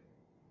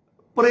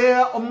ព្រះ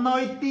អំណោ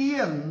យទា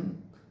ន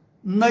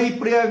នៃ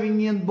ព្រះវិ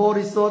ញ្ញាណប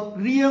រិសុទ្ធ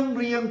រៀង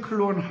ខ្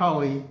លួនហើ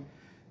យ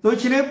ដូ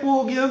ច្នេះពួ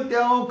កយើង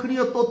ទាំងគ្នា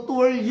ទទួ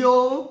លយ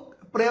ក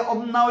ព្រះ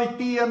អំណោយ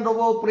ទានរ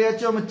បស់ព្រះ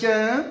ជាម្ចា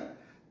ស់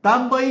ដើ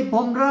ម្បី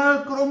បំរើ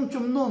ក្រុម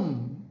ជំនុំ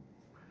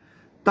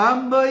ដើ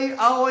ម្បី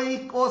ឲ្យ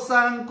ក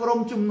សាងក្រុម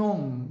ជំនុំ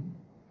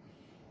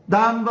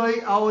ដើម្បី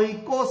ឲ្យ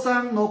កសា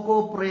ងនគ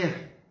រព្រះ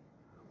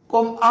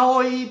កុំ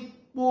ឲ្យ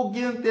ពួក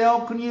យើងទាំង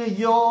គ្នា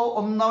យក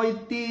អំណោយ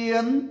ទា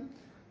ន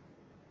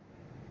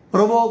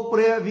របស់ព្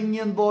រះវិញ្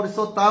ញាណបរិ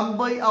សុទ្ធដើម្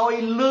បីឲ្យ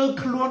លើក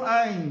ខ្លួន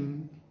ឯង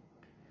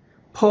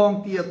ផង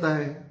ទៀតដែ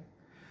រ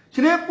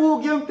ឈ្នះពួក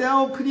យើងទាំ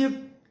ងគ្នា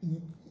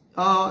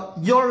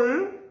យល់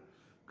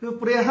គឺ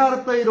ព្រះハរ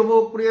តីរប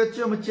ស់ព្រះ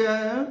ជាម្ចា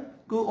ស់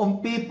គឺអំ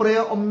ពីព្រះ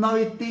អំណោយ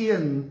ទា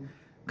ន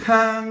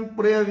ខាង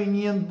ព្រះវិញ្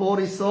ញាណប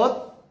រិសុទ្ធ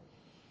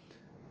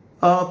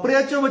ព្រះ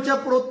ជាម្ចា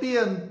ស់ប្រទា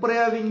នព្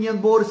រះវិញ្ញាណ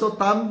បរិសុទ្ធ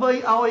ដើម្បី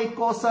ឲ្យ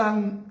កសាង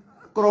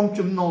ក្រុម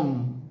ជំនុំ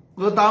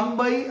គឺដើម្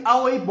បី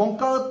ឲ្យបង្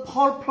កើតផ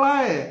លផ្លែ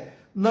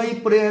នៃ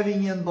ព្រះវិ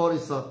ញ្ញាណប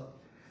រិសុទ្ធ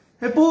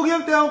ហើយពួកយើ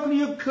ងទាំងគ្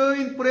នាឃើញ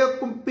ព្រះ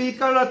គម្ពីរ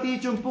កាឡាទី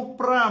ជំពូក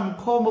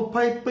5ខ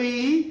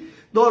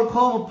22ដល់ខ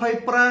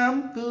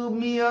25គឺ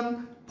មាន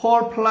ផ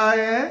លផ្លែ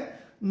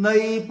នៃ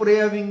ព្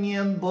រះវិញ្ញា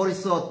ណបរិ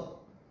សុទ្ធ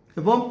ហើ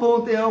យបងប្អូន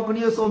ទាំងគ្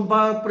នាសូម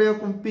បើកព្រះ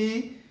គម្ពីរ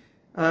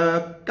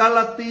កា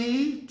ឡាទី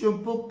ជំ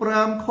ពូក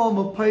5ខ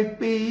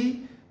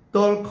22ដ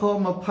ល់ខ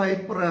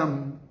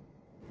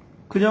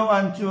25ខ្ញុំ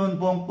អានជូន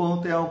បងប្អូន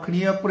ទាំងគ្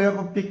នាព្រះគ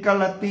ម្ពីរកា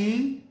ឡាទី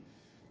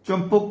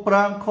ជំពូក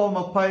5ខ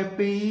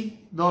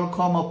22ដល់ខ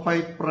25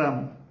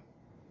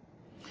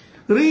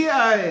រី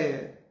ឯ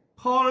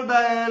ផល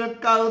ដែល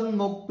កើត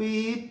មកពី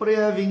ព្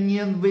រះវិញ្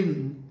ញាណវិញ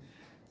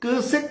គឺ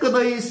សេចក្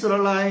តីស្រ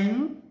ឡាញ់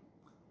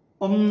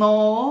អំណ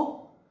រ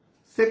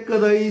សេចក្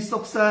តីសុ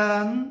ខសា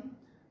ន្ត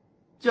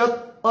ចិត្ត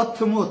អត់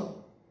ធ្មត់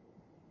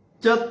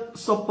ចិត្ត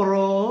សប្បុរ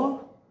ស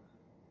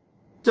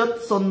ចិត្ត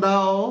សណ្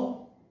ដោ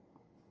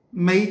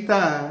មេត្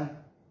តា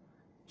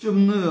ជំ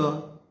នឿ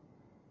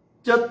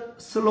ចិត្ត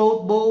ស្លូត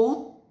បូត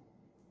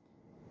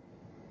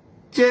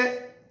ចេះ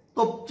ទ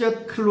ប់ចិត្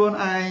តខ្លួន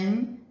ឯង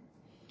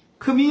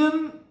គ្មាន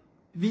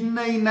វិ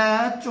ន័យណា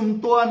ជំ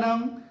ទាស់នឹង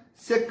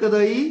សេចក្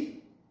តី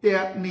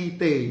ទាំងនេះ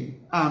ទេ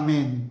អា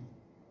មែន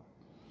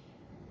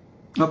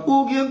ពួ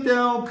កយើង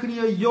ទាំងគ្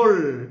នាយ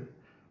ល់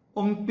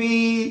អំពី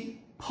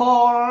ផ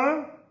ល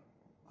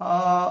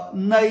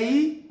នៃ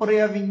ព្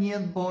រះវិញ្ញា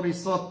ណបរិ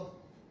សុទ្ធ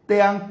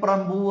ទាំង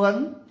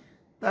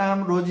9តាម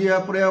រយៈ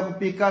ព្រះគម្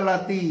ពីរកាឡា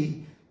ទី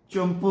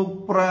ជំពូក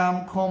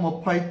5ខ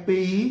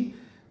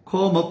22ខ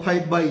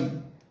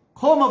23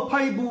ខ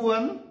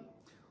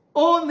24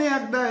អូអ្ន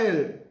កដែល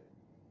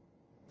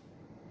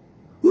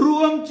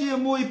រួមជា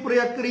មួយព្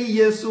រះគ្រីស្ទ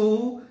យេស៊ូវ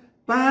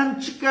បាន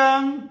ឆ្កា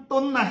ងទុ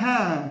នអា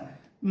ហារ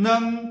និ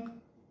ង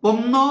បំ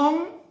ណង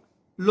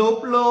លោភ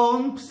ល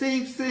ន់ផ្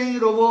សេង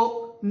របស់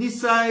និ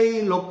ស័យ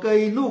លោកី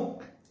នោះ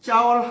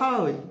ចោលហើ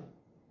យ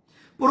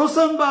ប្រ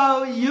សិនបើ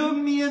យើង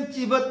មាន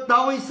ជីវិត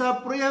ដោយសារ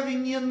ព្រះវិ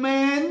ញ្ញាណ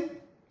មែន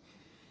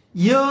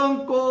យើង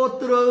ក៏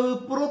ត្រូវ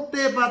ប្រ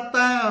តិបត្តិ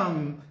តាម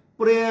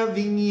ព្រះ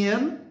វិញ្ញាណ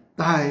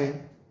ដែរ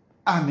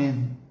អាមែន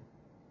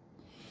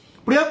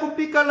ព្រះគម្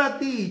ពីរកាឡា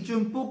ទី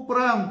ជំពូក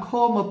5ខ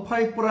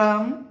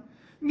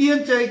25មាន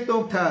ចែកទុ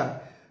កថា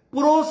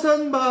ប្រសិន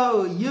បើ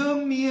យើង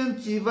មាន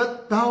ជីវិត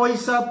ដោយ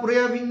សារព្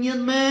រះវិញ្ញាណ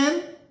មែន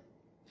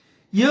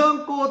យើង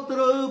ក៏ត្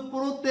រូវ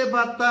ប្រតិប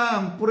ត្តិតាម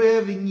ព្រះ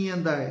វិញ្ញាណ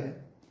ដែរ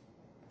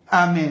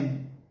អាមែន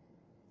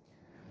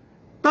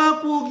តើ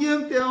ពួកយើ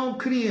ងទាំង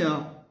គ្នា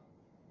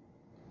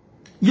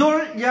យ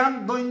ល់យ៉ាង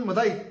ដូចម្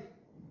ដេច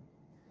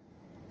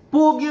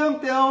ពួកយើង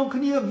ទាំង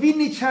គ្នាវិ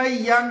និច្ឆ័យ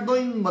យ៉ាងដូ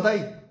ចម្ដេ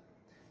ច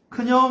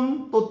ខ្ញុំ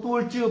ទទួល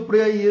ជឿព្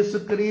រះយេស៊ូ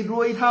វគ្រីស្ទ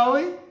រួចហើ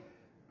យ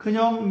ខ្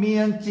ញុំមា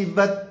នជី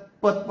វិត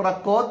ពិតប្រា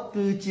កដ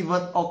គឺជីវិ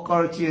តអក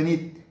លជានិ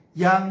ច្ច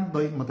យ៉ាង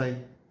ដូចម្ដេច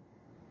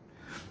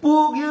ពួ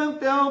កយើង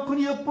ទាំងគ្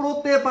នាប្រ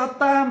តិបត្តិ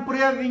តាមព្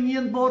រះវិញ្ញា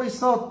ណបរិ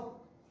សុទ្ធ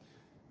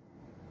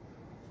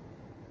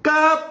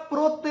ការប្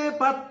រតិ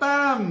បត្តិ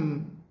តាម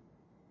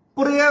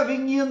ព្រះវិ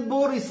ញ្ញាណប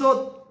រិសុទ្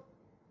ធ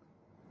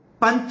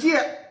បញ្ជា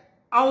ក់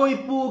ឲ្យ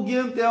ពួក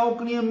យើងទាំង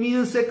គ្នាមាន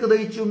សេចក្តី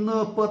ជំនឿ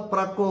ពិតប្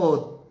រាកដ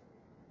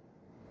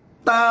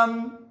តាម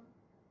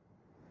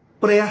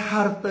ព្រះ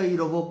ハរតី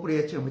របស់ព្រះ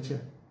ជាម្ចា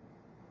ស់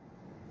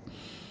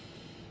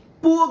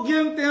ពួក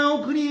យើងទាំង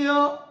គ្នា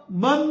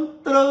មិន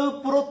ត្រូវ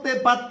ប្រតិ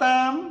បត្តិ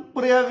តាម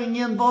ព្រះវិញ្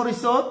ញាណបរិ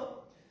សុទ្ធ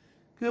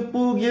គឺ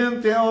ពួកយើង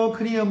ទាំង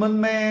គ្នាមិន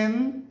មែន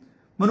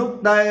មនុស្ស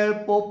ដែល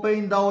ពោពេញ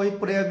ដោយ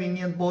ព្រះវិញ្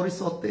ញាណបរិ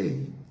សុទ្ធទេ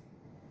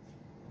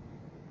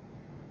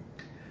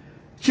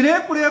ជ្រាប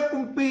ព្រះគ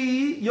ម្ពីរ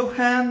យ៉ូ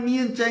ហានមា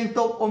នចែង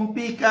ទុកអំ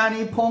ពីការ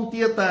នេះផង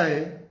ទៀតតែ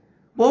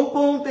បងប្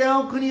អូនទាំង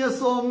គ្នា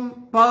សូម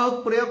បើក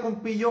ព្រះគម្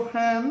ពីរយ៉ូ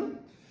ហាន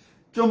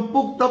ជំ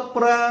ពូក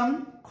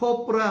15ខ5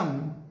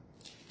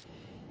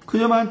ខ្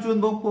ញុំបានជួន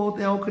បងប្អូន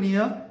ទាំងគ្នា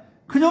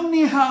ខ្ញុំ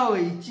នេះហើយ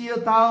ជា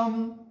ដើម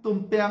ទំ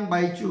ពាំង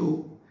បាយជូរ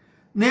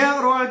អ្នក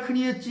រាល់គ្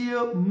នាជា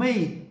មេ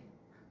ឃ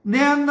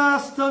nàng na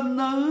sơn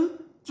nữ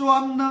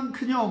chom nâng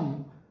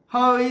khnyom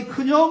hơi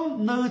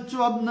khnyom nữ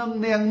chom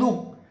nâng nàng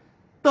nục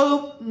tớp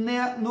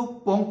nàng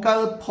nục bóng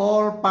cơ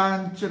Paul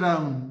ban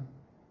trăng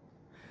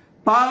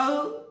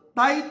bảo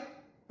tay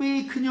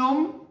pi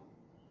khnyom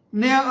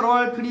nàng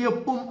rồi khnya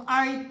bùm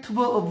ai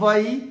thưa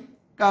vậy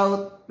cao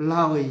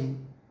lời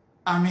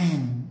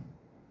amen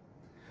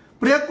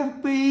ព្រះគម្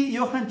ពីរ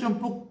យ៉ូហានចំ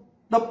ពុក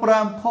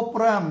15ខ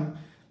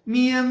5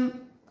មាន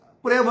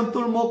ព្រះបន្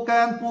ទូលមក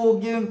ការពួក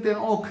យើងទាំង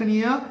អស់គ្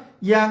នា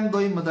យ៉ាង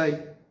ដូចម្ដេច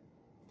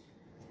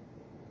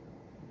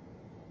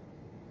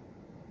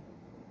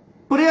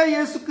ព្រះ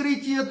យេស៊ូវគ្រីស្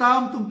ទជាដើ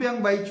មទំពាំង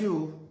បាយជូរ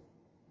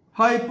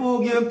ហើយពួក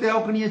យើងទាំងអ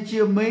ស់គ្នា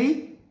ជាមេ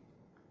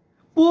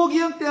ពួក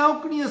យើងទាំងអ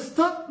ស់គ្នាស្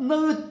ថិត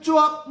នៅ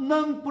ជាប់នឹ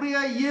ងព្រះ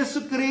យេ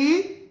ស៊ូវគ្រីស្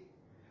ទ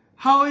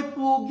ហើយ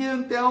ពួកយើង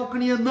ទាំងអស់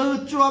គ្នានៅ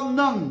ជាប់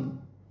នឹង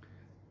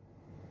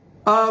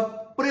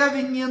ព្រះ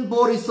វិញ្ញាណប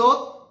រិសុទ្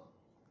ធ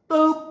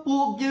ទៅពួ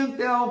កយើង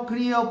ទាំងអស់គ្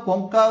នាប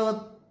ង្កើត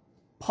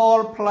ផល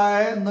ផ្លែ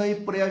នៃ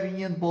ព្រះវិញ្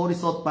ញាណបរិ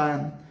សុទ្ធបាន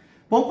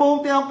បងប្អូន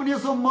ទាំងអស់គ្នា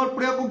សូមមើល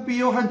ព្រះគម្ពីរ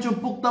យ៉ូហានជំ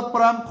ពូក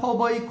15ខ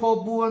3ខ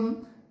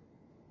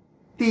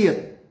4ទៀត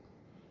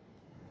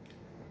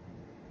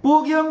ពួ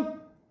កយើង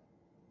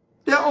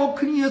ទាំងអស់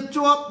គ្នា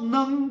ជាប់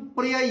នឹង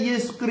ព្រះយេ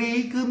ស៊ូវគ្រីស្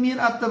ទគឺមាន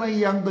អត្ថន័យ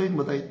យ៉ាងដូច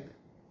ម្ដេច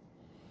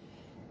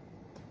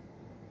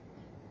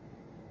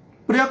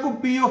ព្រះគម្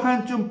ពីរយ៉ូហាន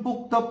ជំពូក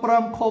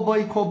15ខ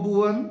3ខ4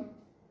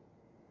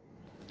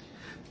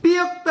ពា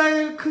ក្យដែល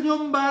ខ្ញុំ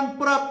បាន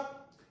ប្រាប់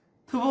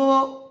ធ្វើ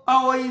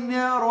ឲ្យអ្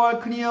នករាល់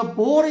គ្នា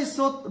បរិ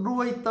សុទ្ធ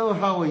រួចទៅ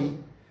ហើយ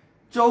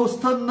ចូល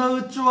ស្ថិតនៅ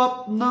ជាប់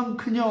នឹង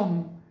ខ្ញុំ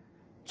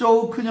ចូល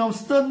ខ្ញុំ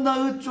ស្ថិតនៅ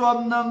ជា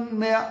ប់នឹង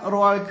អ្នក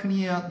រាល់គ្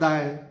នាដែ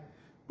រ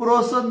ប្រ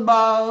សិន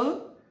បើ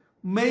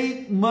មេឃ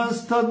មិន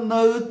ស្ថិត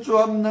នៅ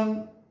ជាប់នឹង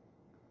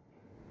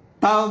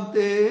តើ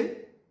ទេ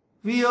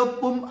វា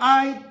ពុំអា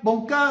ចប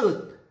ង្កើត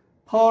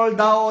ផល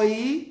ដោយ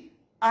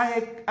ឯ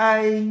កឯ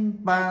ង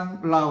បាន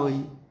ឡើយ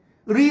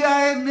រីឯ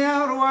អ្នក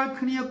រាល់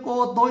គ្នាក៏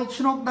ដូច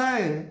ឆ្នោះដែ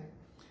រ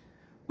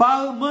បើ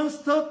មិន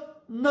ស្ថិត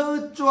នៅ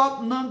ជាប់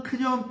នឹងខ្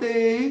ញុំទេ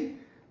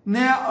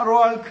អ្នក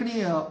រាល់គ្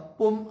នា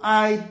ពុំ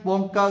អាចប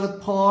ង្កើត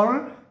ផល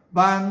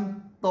បាន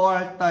ទា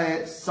ល់តែ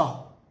សោះ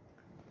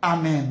អា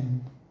មែន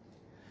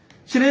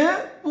ជ្រាប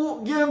ពួក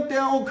យើង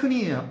ទាំងអស់គ្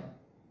នា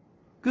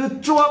គឺ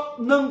ជាប់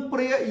នឹងព្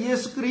រះយេ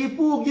ស៊ូវគ្រីស្ទ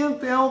ពួកយើង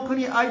ទាំងអស់គ្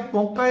នាអាចប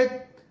ង្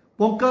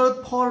កើត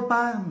ផល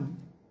បាន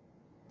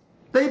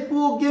តែ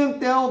ពួកយើង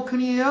ទាំងអស់គ្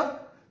នា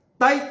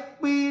តែ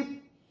ពី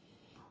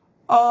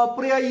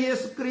ព្រះយេ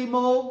ស៊ូវគ្រីស្ទម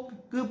ក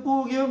គឺពួ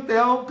កយើង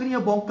ទាំងអស់គ្នា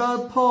បង្កើត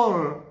ផល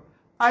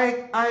ឯក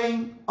ឯង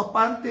អត់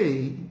បានទេ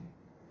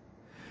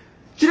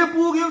ជ្រាប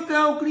ពួកយើងទាំ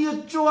ងអស់គ្នា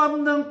ជាប់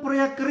នឹងព្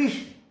រះគ្រីស្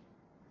ទ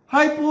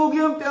ហើយពួក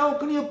យើងទាំងអស់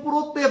គ្នាប្រ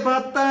តិប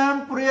ត្តិតាម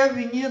ព្រះ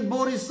វិញ្ញាណប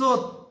រិសុ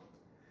ទ្ធ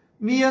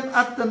មានអ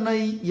ត្ថន័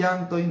យយ៉ាង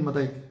ដូចម្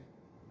ដេច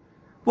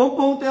បង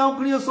ប្អូនទាំងអស់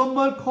គ្នាសូម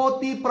មើលខ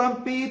ទី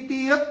7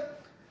ទៀត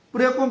ព្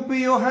រះគម្ពីរ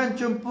យ៉ូហាន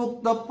ជំពូក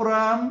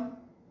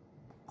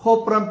15ខ7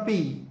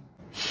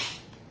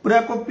ព្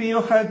រះគម្ពីរ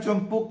យ៉ូហានជំ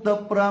ពូក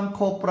15ខ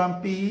7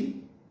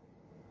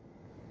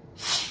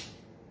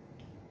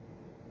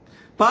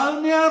បើ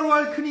អ្នករា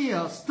ល់គ្នា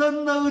ស្ថិត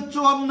នៅ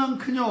ជាប់នឹង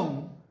ខ្ញុំ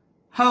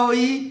ហើយ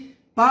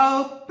បើ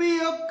ពា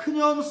ក្យខ្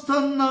ញុំស្ថិ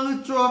តនៅ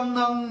ជាប់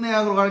នឹងអ្ន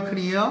ករាល់គ្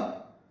នា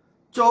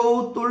ចូល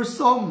ទូល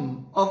សុំ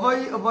អ្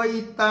វី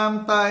តាម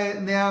តែ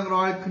អ្នក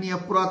រាល់គ្នា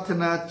ប្រាថ្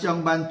នាច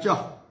ង់បានចោះ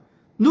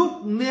នោះ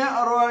អ្នក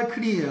រាល់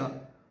គ្នា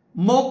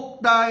មក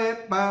ដែល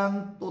បាន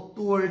ទ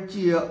ទួល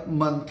ជា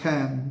មិន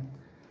ខាន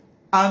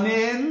អា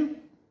មែន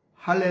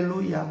ហាឡេលូ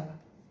យ៉ា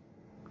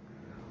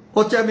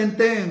អូចាមែន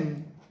ទេ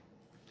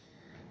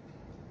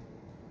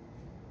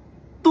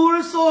ទូល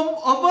សុំ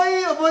អ្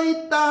វី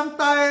តាម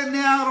តែ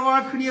អ្នករា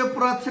ល់គ្នា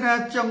ប្រាថ្នា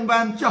ចង់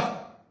បានចោះ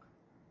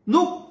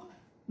នោះ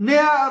អ្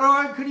នករា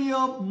ល់គ្នា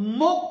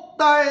មក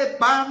តែ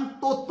បាន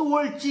ទទួ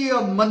លជា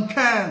មិន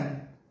ខាន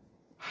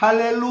ហា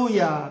ឡេលូ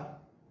យ៉ា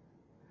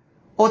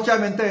អូចា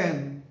មែនទេ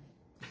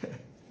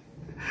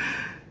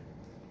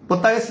ប៉ុ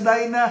ន្តែស្ដី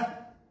ណាស់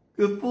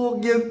គឺពួក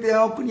យើងទាំ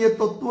ងគ្នា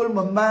ទទួល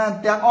មិនបាន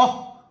ទាំងអស់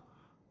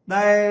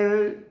ដែល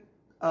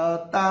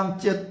តាម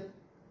ចិត្ត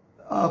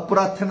ប្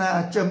រាថ្នា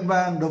ចង់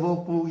បានរបស់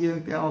ពួកយើង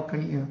ទាំងអស់គ្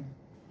នា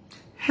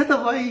ហេតុ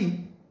អ្វី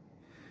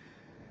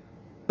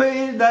ពេ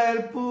លដែល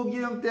ពួក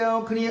យើងទាំង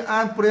គ្នា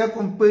អានព្រះគ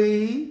ម្ពីរ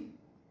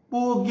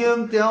ពួកយើង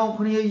ទាំង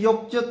គ្នាយក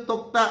ចិត្តទុ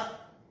កដាក់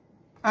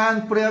អាន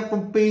ព្រះគ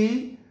ម្ពីរ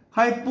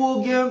ហើយពួក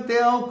យើង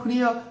ទាំងគ្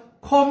នា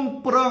ខំ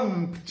ប្រឹង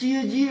ព្យា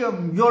យាម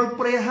យល់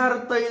ព្រះハរ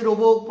តីរ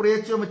បស់ព្រះ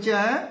ជាម្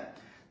ចាស់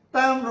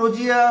តាមរ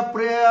យៈ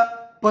ព្រះ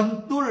បន្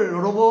ទូល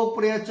របស់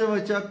ព្រះជា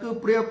ម្ចាស់គឺ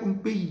ព្រះគម្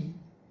ពីរ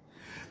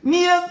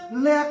មាន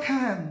លក្ខខ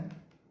ណ្ឌ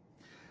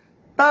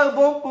តើប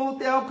ងប្អូន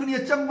ទាំងគ្នា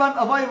ចង់បាន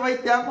អ្វី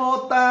ទាំងអ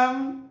ស់តាម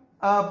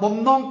បំ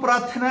ណងប្រា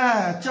ថ្នា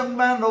ចង់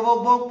បានរប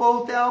ស់បងប្អូន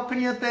ទាំងគ្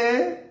នាទេ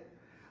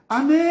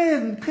អាមែន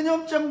ខ្ញុំ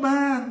ចង់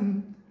បាន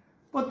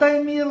ប៉ុន្តែ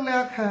មានល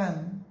ក្ខខណ្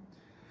ឌ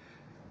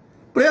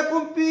ព្រះគ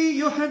ម្ពីរ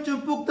យ៉ូហានជំ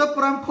ពូក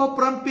15ខ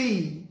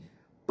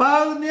7បើ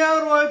អ្នក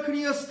រាល់គ្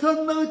នាស្ថិត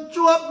នៅ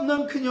ជាប់នឹ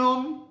ងខ្ញុំ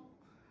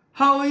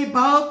ហើយ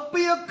បើ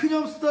ពាក្យខ្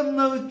ញុំស្ទើរ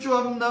នៅជា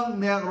ប់នឹង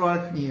អ្នករា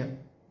ល់គ្នា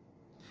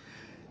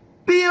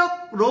ពាក្យ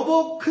រប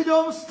ស់ខ្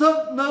ញុំស្ថិត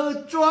នៅ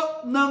ជាប់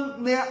នឹង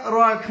អ្នក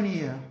រាល់គ្នា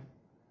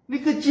នេះ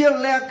គឺជា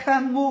លក្ខខ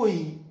ណ្ឌមួយ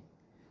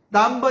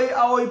ដើម្បី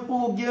ឲ្យពួ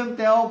កយើង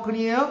ទាំងអស់គ្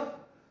នា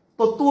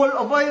ទទួល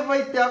អ្វី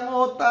ៗទាំងអ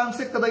ស់តាម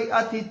សេចក្តីអ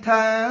ធិដ្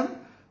ឋាន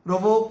រ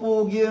បស់ពួ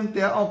កយើង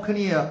ទាំងអស់គ្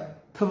នា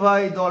ថ្វា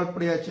យដល់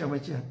ព្រះជា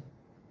ម្ចាស់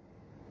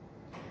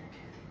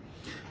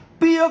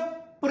ពាក្យ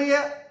ព្រះ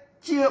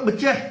ជាម្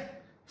ចាស់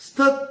ស្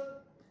ថិត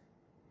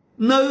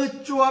នៅ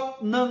ជាប់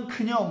នឹង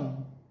ខ្ញុំ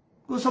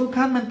គឺសំ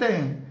ខាន់មែនទេ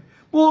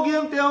ពួកយើ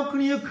ងទាំងអស់គ្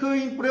នាឃើញ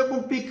ព្រះគ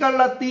ម្ពីរកា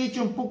ឡាទី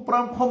ជំពូក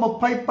5ខ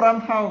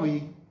25ហើយ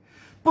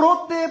ប្រ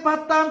តិប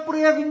ត្តិតាមព្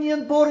រះវិញ្ញាណ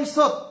បរិ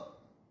សុទ្ធ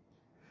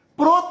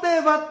ប្រតិ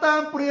បត្តិតា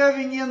មព្រះ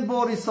វិញ្ញាណប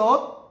រិសុ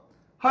ទ្ធ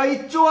ហើយ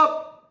ជាប់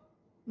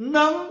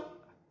នឹង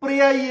ព្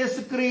រះយេ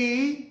ស៊ូវគ្រីស្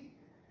ទ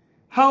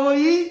ហើយ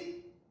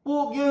ពួ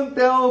កយើង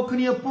ទាំងអស់គ្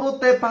នាប្រ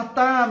តិបត្តិ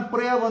តាមព្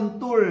រះបន្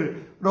ទូល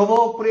រប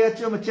ស់ព្រះ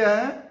ជាម្ចា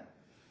ស់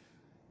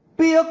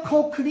ពាក្យខុ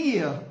សគ្នា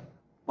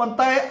ប៉ុន្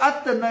តែអ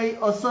ត្ថន័យ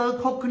អសើ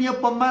ខុសគ្នា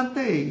ប៉ុន្មាន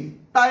ទេ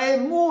តែ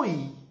មួយ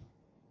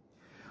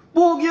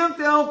ពួកយើង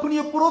ទាំងអស់គ្នា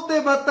ប្រតិ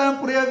បត្តិតាម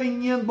ព្រះវិ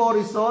ញ្ញាណប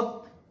រិសុទ្ធ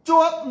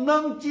ជាប់នឹ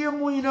ងជា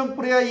មួយនឹង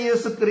ព្រះយេ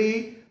ស៊ូវគ្រីស្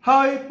ទ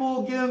ហើយពួក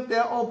យើង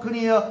ទាំងអស់គ្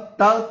នា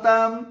ដើរ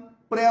តាម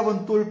ព្រះប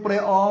ន្ទូលព្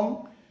រះអង្គ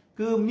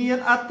គឺមាន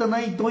អត្ថន័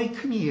យដូច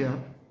គ្នា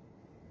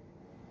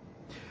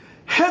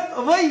ហេតុ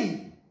អ្វី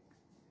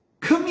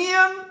គ្មា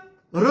ន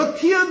រដ្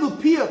ឋាភិ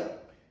បាល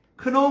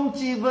ក្នុង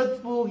ជីវិត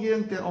ពួកយើ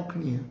ងទាំងអស់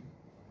គ្នា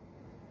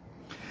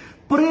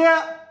ព្រះ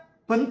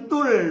បន្ទូ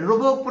លរ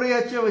បស់ព្រះ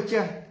ជាម្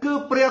ចាស់គឺ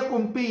ព្រះគ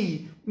ម្ពីរ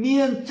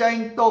មានចែង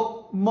ទុក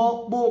មក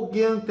ពួក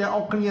យើងទាំងអ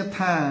ស់គ្នា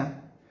ថា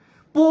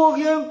ពួក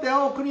យើងទាំង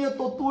អស់គ្នា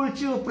ទទួល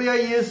ជឿព្រះ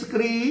យេស៊ូវ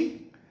គ្រីស្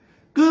ទ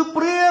គឺ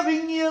ព្រះវិ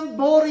ញ្ញាណ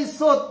បរិ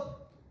សុទ្ធ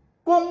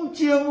គង់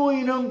ជាមួយ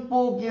នឹង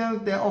ពួកយើង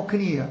ទាំងអស់គ្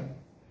នា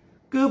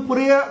គឺព្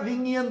រះវិ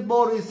ញ្ញាណប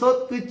រិសុទ្ធ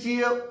គឺជា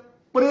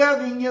ព្រះ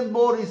វិញ្ញាណប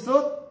រិសុ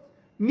ទ្ធ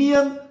មា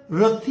ន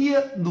រដ្ឋា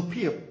ភិ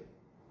បាល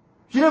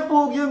ជាពួ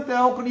កយើងទាំ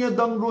ងអស់គ្នា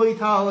ដឹងរួយ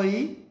ថាអី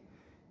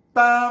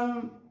តាម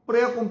ព្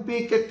រះគម្ពីរ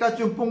កិច្ចការ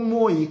ជំពូក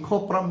1ខ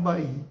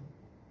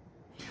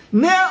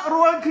8អ្នក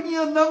រាល់គ្នា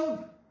នឹង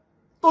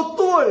ទ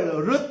ទួល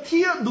រដ្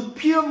ឋា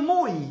ភិបាល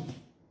មួយ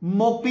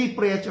មកពី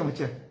ព្រះជាម្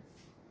ចាស់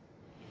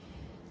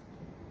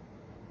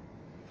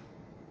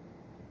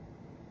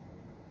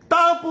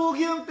តើពួក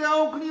យើងទាំង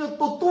អស់គ្នា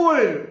ទទួល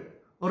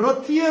រ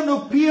ដ្ឋា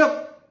ភិបាល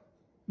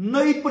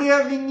នៃព្រះ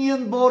វិញ្ញាណ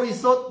បរិ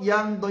សុទ្ធ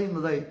យ៉ាងដូច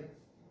ម្តេច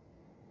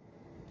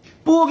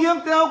ពួកយើង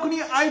ទាំងអស់គ្នា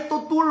អាចទ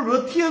ទួលរ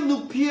ដ្ឋាភិ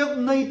បាល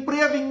នៃព្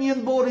រះវិញ្ញាណ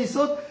បរិ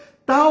សុទ្ធ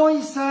ដោយ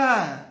សារ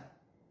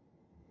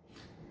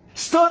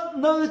ស្ថិត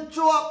នៅ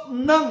ជាប់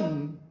នឹង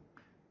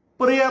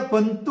ព្រះប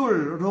ន្ទូល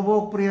រប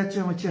ស់ព្រះ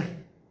ជាម្ចាស់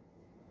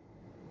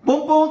បង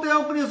ប្អូនទាំង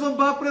អស់គ្នាសូម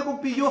បើព្រះគ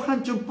ម្ពីរយ៉ូហាន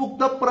ជំពូក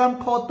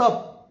15ខ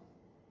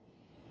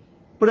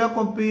10ព្រះគ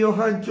ម្ពីរយ៉ូ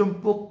ហានជំ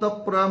ពូក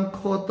15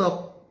ខ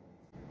10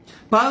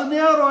បើអ្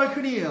នករាល់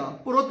គ្នា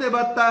ប្រតិប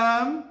ត្តិតា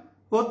ម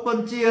ពុទ្ធប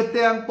ញ្ជា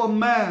ទាំងប៉ុន្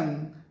មាន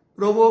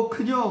របស់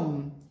ខ្ញុំ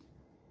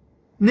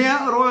អ្នក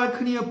រាល់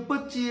គ្នាពិ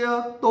តជា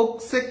ទុក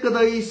សេចក្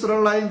តីស្រ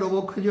ឡាញ់រប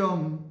ស់ខ្ញុំ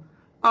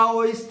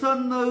ឲ្យស្ថិត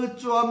នៅ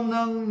ជាប់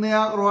នឹងអ្ន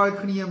ករាល់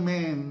គ្នា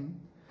មែន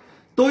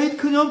ទុយ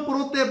ខ្ញុំប្រ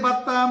តិបត្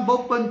តិតាមពុ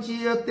ទ្ធបញ្ជា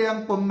ទាំង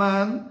ប៉ុន្មា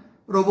ន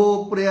របស់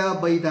ព្រះ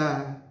បិតា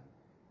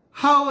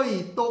ហើយ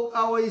ទុក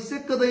ឲ្យសេ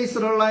ចក្តី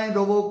ស្រឡាញ់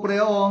របស់ព្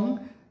រះអង្គ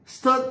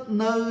ស្ថិត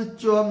នៅ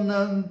ជាប់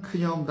នឹងខ្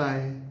ញុំដែ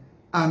រ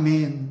អា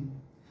មែន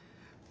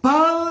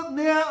បើ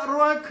អ្នក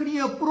រាល់គ្នា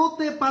ប្រ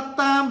តិបត្តិ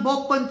តាមពុ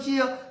ទ្ធបញ្ជា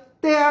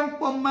ទាំង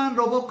ប៉ុន្មាន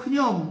របស់ខ្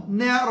ញុំ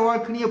អ្នករា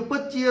ល់គ្នាពិ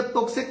តជា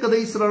ទុកសេចក្តី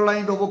ស្រឡា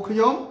ញ់របស់ខ្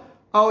ញុំ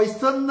ឲ្យ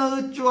ស្ថិតនៅ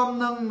ជាប់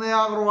នឹងអ្ន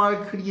ករាល់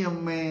គ្នា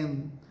មែន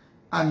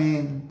អាមែ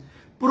ន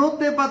ប្រ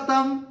តិបត្តិ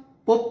តាម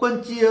ពុទ្ធប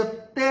ញ្ជា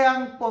ទាំង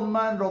ប៉ុន្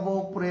មានរប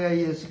ស់ព្រះ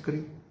យេស៊ូវគ្រី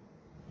ស្ទ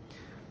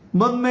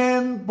មិនមែ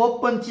នពុទ្ធ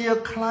បញ្ជា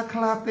ខ្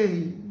លះទេ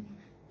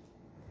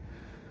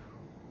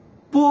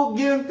ពួក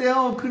យើងទាំង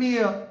អស់គ្នា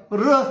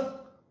រើស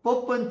ពុ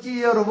ទ្ធបញ្ជា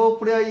របស់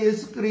ព្រះយេ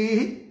ស៊ូវគ្រី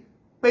ស្ទ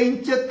ពេញ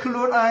ចិត្តខ្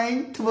លួនឯង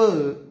ធ្វើ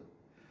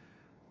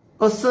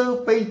អត់សូវ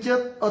ពេញចិ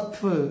ត្តអត់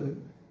ធ្វើ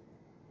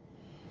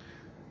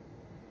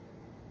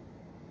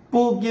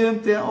ពួកយើង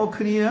ទាំងអស់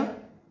គ្នា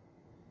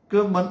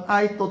គឺមិន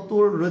អាចទទួ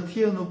លរដ្ឋា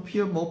ភិ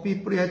បាលមកពី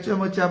ព្រះជា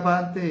ម្ចាស់បា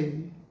នទេ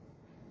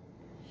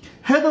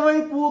ហេតុអ្វី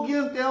ពួក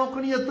យើងទាំងអស់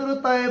គ្នាត្រូវ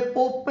តែ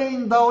ពោពេញ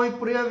ដោយ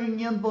ព្រះវិញ្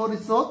ញាណបរិ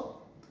សុទ្ធ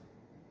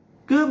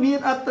គឺមាន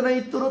អត្ថន័យ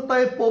ត្រូវតែ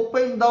ពោ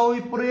ពេញដោយ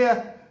ព្រះ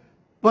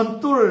បន្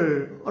ទូល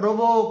រ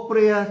បស់ព្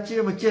រះជា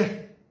ម្ចាស់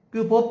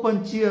គឺពុទ្ធប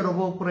ញ្ជារប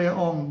ស់ព្រះ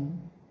អង្គ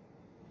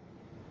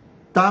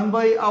ដើម្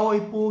បីឲ្យ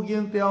ពួកយើ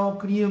ងទាំងអស់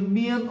គ្នា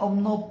មានអំ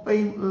ណរពេ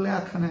ញល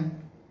ក្ខណៈ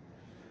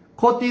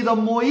ខទី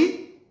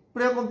11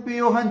ព្រះគម្ពីរ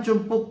យ៉ូហានជំ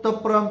ពូក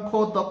15ខ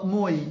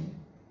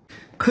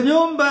11ខ្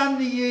ញុំបាន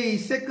និយាយ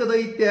សេចក្តី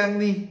ទាំង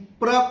នេះ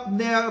ប្រាប់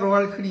អ្នករា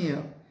ល់គ្នា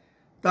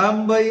ដើ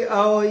ម្បី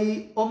ឲ្យ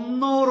អំ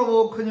ណររប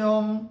ស់ខ្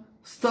ញុំ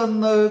ស្ថិត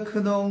នៅ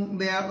ក្នុង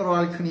អ្នករា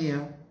ល់គ្នា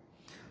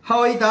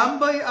ហើយដើម្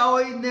បីឲ្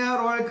យអ្នក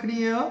រាល់គ្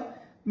នា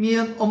មា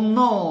នអំ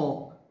ណរ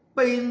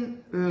bên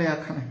lẹ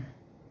khăn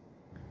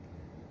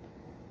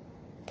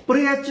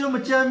Prea cho mà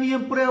cha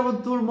miên prea văn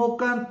tu một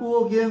can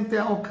pua giang te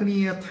ao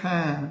khnia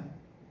tha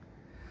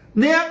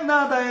nét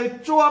na đại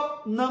chuột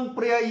nâng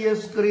prea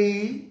Yesu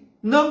Christ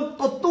nâng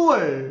tổ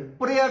tuol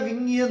prea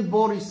vinh yên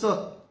borisot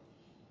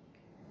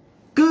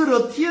cứ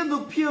rồi thiên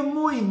được phiêu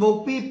mũi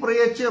một pi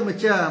prea cho mà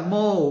cha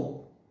mô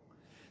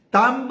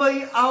tam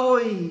bay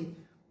oi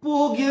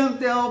pua giang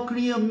te ao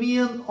khnia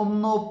miên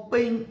no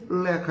bên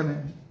lẹ khăn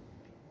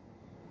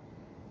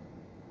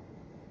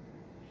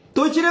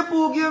tôi chỉ để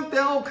pua giang te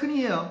ao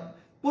khnia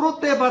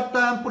Purote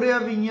batam prea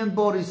vinyan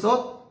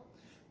borisot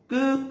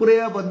cứ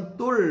prea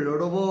bantul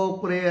robo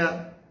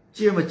prea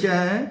chia mà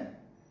cha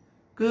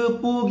cứ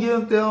pu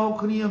giang teo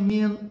khnia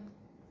miên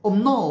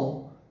no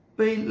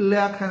pe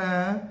la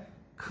khana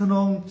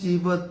khnom chi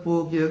vật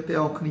pu giang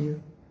teo khnia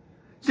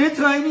se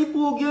trai ni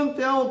pu giang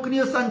teo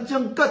khnia san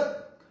chang kat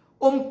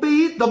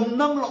pi dam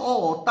nang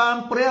lo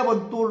tam prea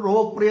bantul ro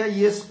prea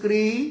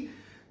Yeskri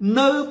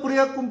nơi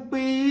prea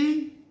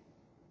kumpi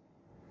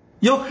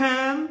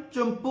Yohan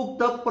Chumpuk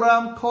tập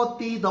Pram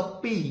Khoti tập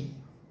Pi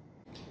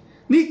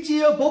Ni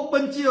chia bốc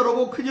bên chia rồi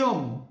bốc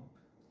khnyom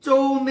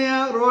Châu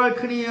nè rồi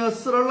khnia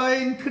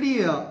Sralain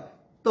khnia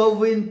Tơ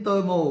vin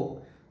tơ mô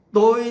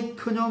Tôi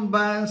khnyom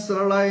ban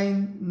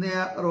Sralain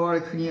nè rồi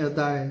khnia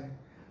đại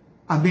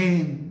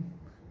Amen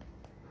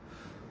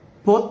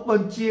Bốc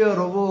bên chia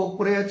rồi bốc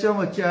Prea cho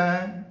mà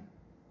cha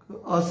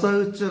Ở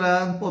sơ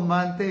tràn bồn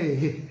man tê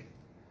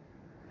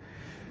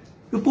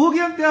Bố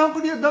kiên teo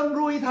khnia đăng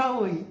rui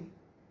thôi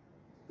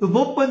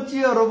Vô bên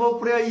chia rồi vô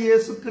prea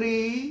Yesu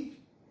Christ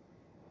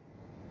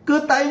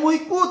cứ tại mũi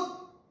cút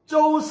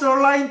châu sờ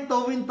lain tàu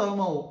vin tàu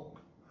màu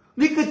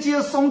ní cứ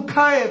chia song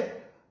khai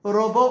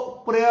rồi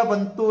vô prea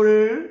vận tul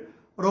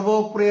rồi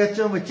vô prea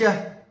cho mà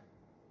cha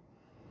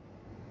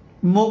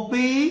một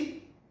pi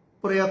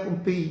prea cùng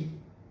pi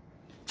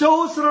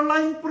châu sờ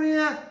lain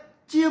prea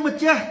chia mà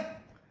cha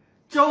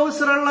châu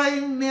sờ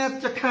lain nè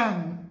cha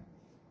khang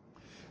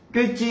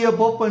cái chia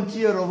vô bên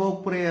chia rồi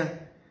vô prea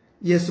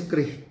Yesu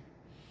Christ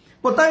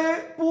But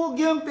I pu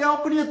giang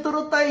teo knia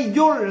terutai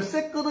yol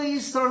sekada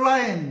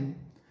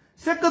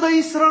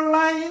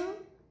Israelain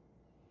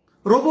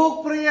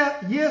robok prea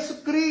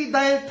Yesu Christ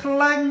dai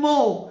thlang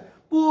mo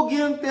pu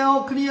giang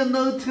teo knia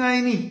nơi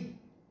thai ni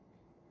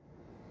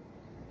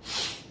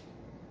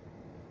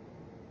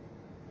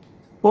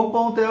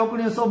Pong teo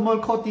knia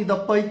somol khoti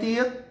da pai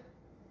tiet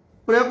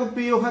prea ku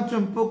pio han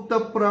chumpuk ta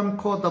pram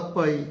kho da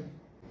pai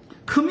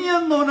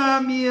khmiang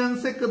nona mian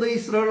sekada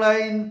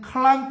Israelain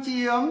khlang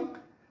chiang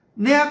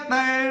Nét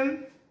này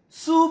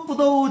su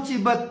phụ chỉ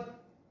bật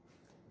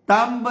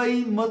tam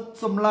bay mất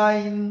xâm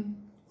lai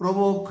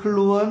robo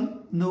khluan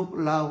nụ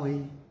lawi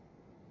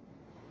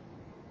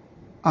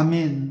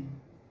Amen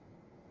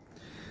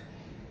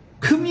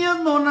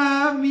Khmian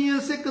nona mia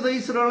sekada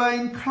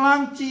Israelain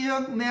khlang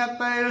chiang nét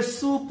này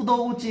su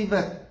phụ chỉ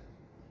bật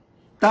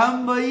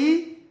tam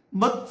bay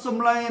mất xâm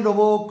lai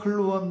robo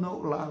khluan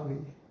nụ lawi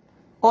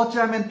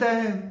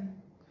Ochamente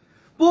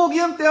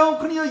Pugiam teo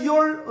khnia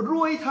yol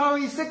ruai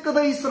thawi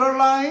sekada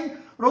Israelain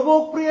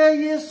robo prea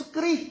Yesu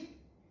Christ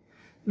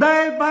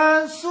dai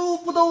ban su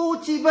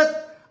pudo chibat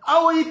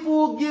awai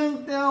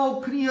pugiam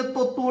teo khnia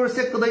totur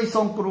sekada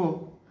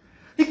songkru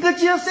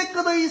nikachia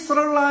sekada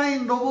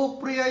Israelain robo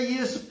prea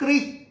Yesu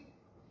Christ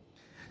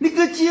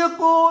nikachia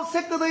ko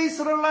sekada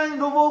Israelain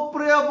robo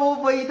prea bo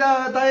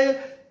vaida dai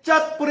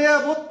chat prea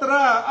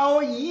botra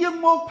aw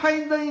yem mo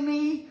phain dai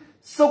ni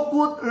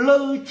sokut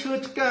lơ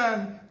church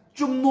kan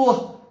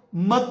chumno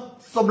mất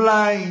xâm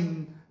lai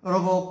rồi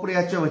vô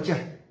prea cho cha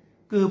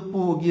cứ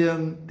pu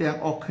giang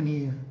teng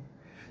oknia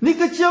ni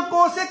cái chia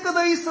có sẽ cái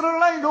đây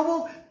Israel rồi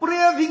vô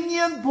prea vinh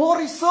yên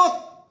borisot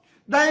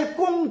đại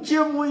cung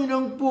chia mui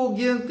nông pu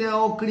giang teng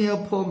oknia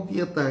phong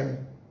tia tai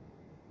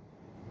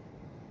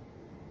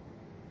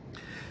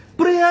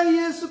prea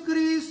Yesu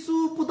Christ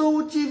su pu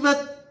do chi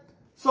vật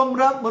som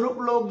rap marup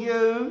log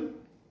yang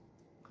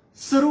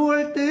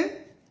serual te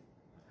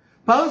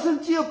bao san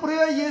chia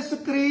prea Yesu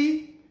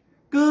Christ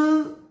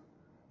cứ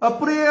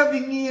Prea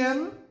vinh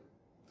yên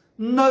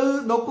nơi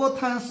nó có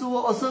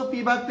Chansoo ở sơ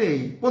pi bát tể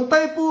còn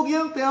tay pu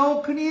giang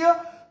teo khnia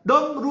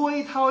đông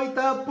ruồi thoi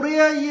ta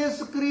prea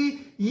Yesu Christ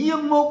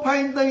yếm một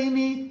phain tây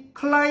ni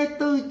khai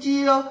tư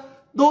chia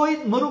đôi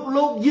một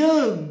lộc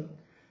dương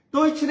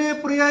đôi chne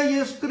prea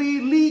Yesu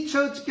Christ li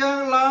church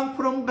kang lang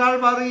from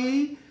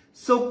Calvary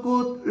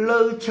sokut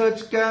lơ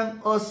church kang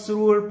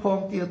osrul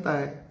phong tia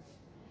tai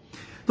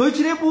đôi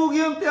chne pu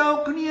giang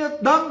teo khnia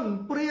đăng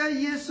prea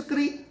Yesu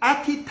Christ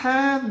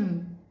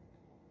atithan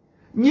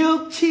như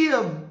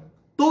chiêm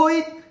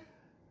tôi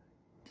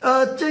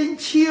trên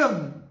chiêm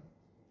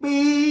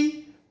bi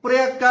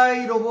prea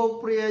kai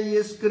robo prea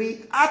Yesu Christ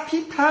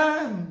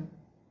atithan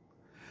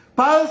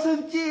bao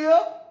sơn chia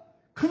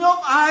khnyom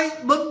ai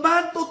bần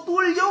ban to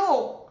tuol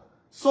yo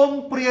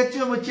som prea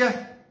chia mà cha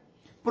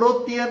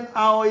protein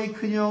ai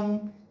khnyom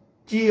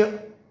chia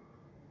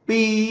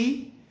bi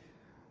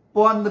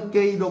pon the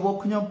kei robo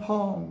khnyom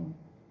phong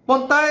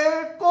pon tai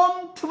kom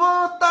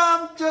thua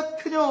tam chất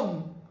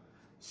khnyom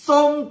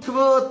សូមធ្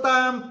វើ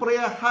តាមព្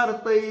រះハរ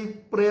តី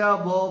ព្រះ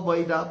វរបិ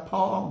តាផ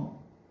ង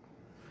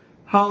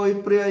ហើយ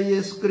ព្រះយេ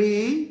ស៊ូវគ្រី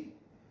ស្ទ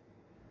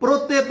ប្រ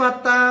តិបត្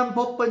តិតាម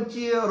ពុទ្ធបញ្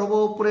ជារប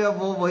ស់ព្រះ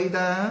វរបិ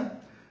តា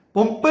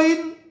បំពេញ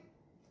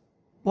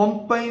ព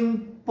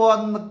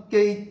ន្ធ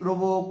កិច្ចរ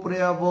បស់ព្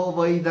រះវរ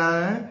បិតា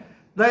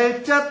ដែល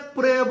ចាត់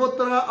ព្រះវ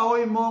ត្រាឲ្យ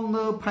មក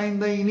នៅផែន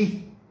ដីនេះ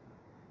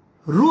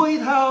រួច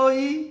ហើយ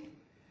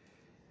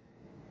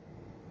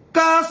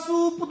ការ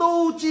ស៊ូបដូ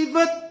រជី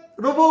វិត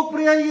របស់ព្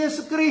រះយេ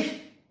ស៊ូវគ្រីស្ទ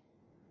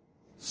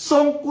ស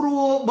ង្គ្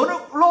រោះមនុ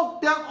ស្សលោក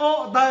ទាំងអ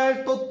ស់ដែល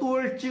ទទួល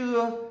ជឿ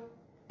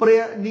ព្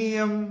រះនា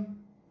ម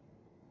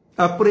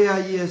ព្រះ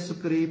យេស៊ូវ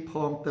គ្រីស្ទផ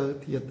ងទៅ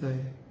ទៀតដែ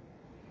រ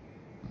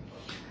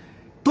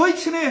ដូ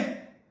ច្នេះ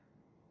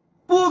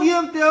ពួកយើ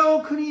ងទាំង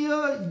គ្នា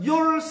យ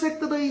ល់សេច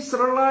ក្តីស្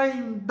រឡាញ់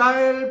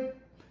ដែល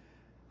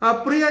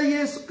ព្រះ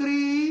យេស៊ូវគ្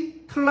រីស្ទ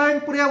ថ្លែង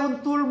ព្រះប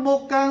ន្ទូលមក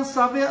កាង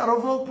សាវករ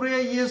បស់ព្រះ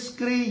យេស៊ូវ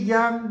គ្រីស្ទ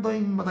យ៉ាងដូច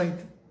ម្ដេច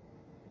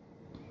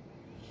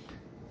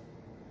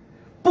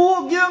ពួក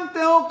យើង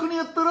ទាំងគ្នា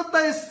ត្រូវ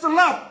តែស្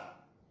លាប់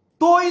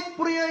ដោយ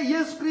ព្រះ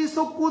យេស៊ូវគ្រីស្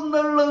ទគុណ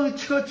នៅលើ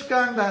ឈើឆ្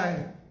កាងដែរ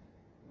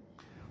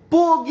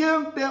ពួកយើ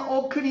ងទាំងអ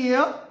ស់គ្នា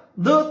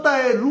នៅតែ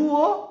រ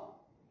ស់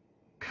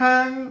ខា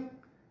ង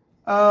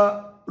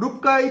រូប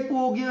កាយ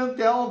ពួកយើង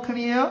ទាំងអស់គ្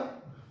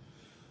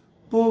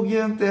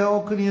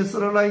នាស្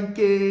រឡាញ់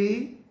គេ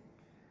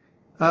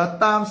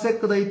តាមសេច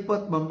ក្តីពិ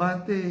តមិនបាន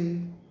ទេ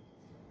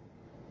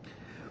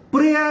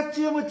ព្រះ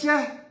ជាម្ចា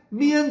ស់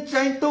មាន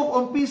ចែងទុក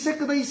អំពីសេច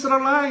ក្តីស្រ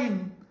ឡាញ់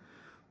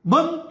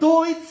មិនដោ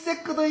យសេច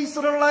ក្តី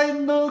ស្រឡាញ់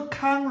នៅ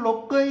ខាងលោ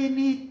កី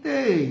នេះ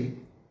ទេ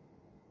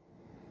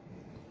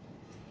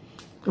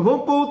បង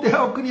ប្អូនទាំង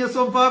អស់គ្នា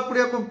សូមฟังព្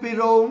រះគម្ពីរ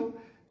រ៉ូម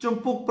ជំ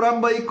ពូក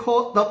8ខ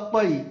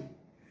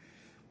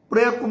13ព្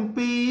រះគម្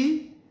ពីរ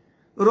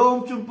រ៉ូម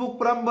ជំពូក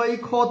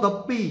8ខ12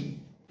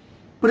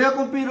ព្រះគ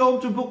ម្ពីររ៉ូម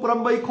ជំពូក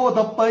8ខ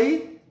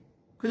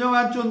13ខ្ញុំ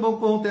អានជូនបង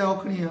ប្អូនទាំងអ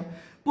ស់គ្នា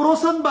ប្រ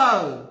សិនបើ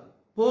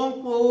បង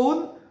ប្អូន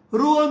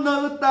រស់នៅ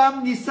តាម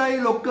និស្ស័យ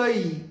លោកី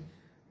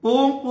ប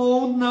ងប្អូ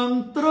ននឹង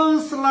ត្រូវ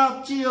ស្លាប់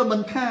ជាមិ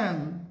នខាន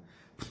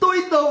ផ្ទុយ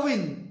ទៅវិ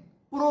ញ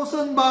ប្រ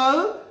សិនបើ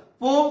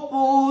បងប្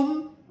អូន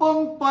ពឹង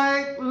ផ្អែ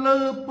កលើ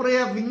ព្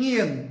រះវិញ្ញា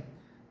ណ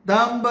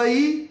ដើម្បី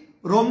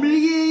រំលា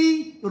យ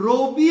រ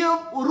បៀប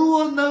រ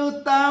ស់នៅ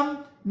តាម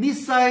និ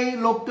ស្ស័យ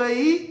លោកី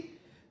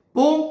ប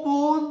ងប្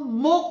អូន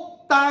មក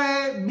តែ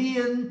មា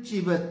នជី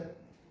វិត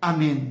អា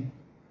មែន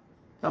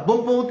តែបង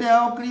ប្អូនទាំង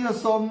អស់គ្នា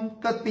សូម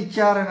កាត់ពិ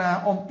ចារណា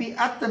អំពី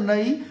អត្ថន័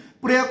យ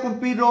ព្រះគម្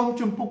ពីររ៉ូម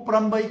ជំពូក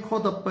8ខ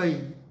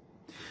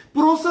13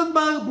ប្រសិន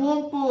បើបង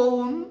ប្អូ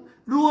ន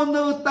រស់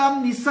នៅតាម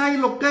និស្ស័យ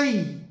លោកី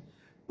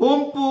បង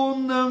ប្អូន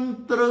នឹង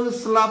ត្រូវ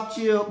ស្លាប់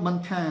ជាមិន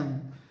ខាន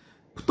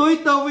ផ្ទុយ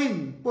ទៅវិញ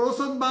ប្រ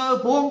សិនបើ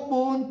បងប្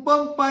អូនពឹ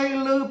ងផ្អែក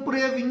លើព្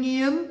រះវិញ្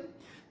ញាណ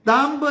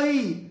ដើម្បី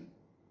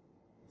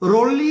រ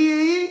លា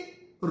យ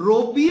រ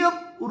បៀប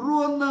រ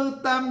ស់នៅ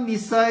តាមនិ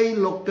ស្ស័យ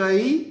លោកី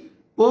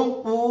បង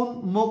ប្អូន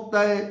មក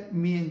តែ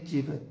មាន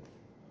ជីវិត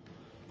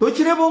ដូ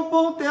ច្នេះបងប្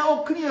អូនទាំងអ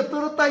ស់គ្នាត្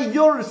រូវតែយ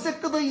ល់សេច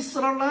ក្តី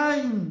ស្រឡា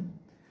ញ់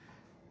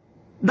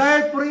ដែល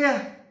ព្រះ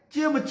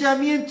ជាម្ចាស់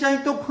មានចែង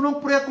ទុកក្នុង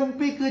ព្រះគម្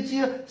ពីរគឺជា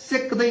សេ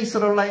ចក្តី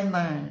ស្រឡាញ់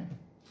ដែរ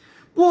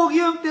ពួក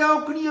យើងទាំងអ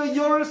ស់គ្នាយ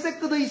ល់សេច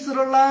ក្តីស្រ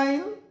ឡាញ់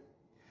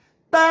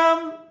តាម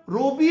រ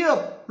បៀប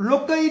លោ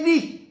កី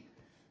នេះ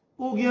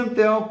ពួកយើង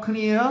ទាំងអស់គ្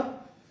នា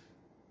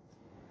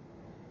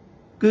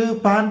គឺ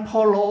បានផ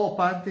លល្អ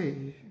បានទេ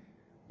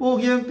ពួក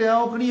យើងទាំង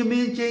អស់គ្នា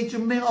មានជ័យ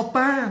ជំនះអ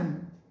បាន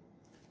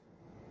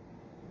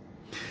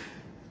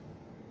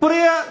ព្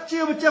រះ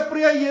ជាម្ចាស់ព្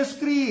រះយេស៊ូវ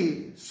គ្រីស្ទ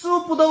សូម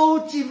បដូរ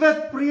ជីវិត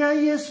ព្រះ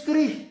យេស៊ូវគ្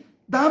រីស្ទ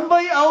ដើម្បី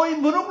ឲ្យ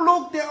មនុស្សលោ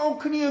កទាំងអស់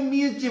គ្នា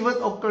មានជីវិត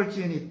អកល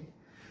ជានិច្ច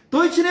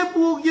ដូច្នេះ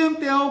ពួកយើង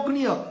ទាំងអស់គ្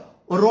នា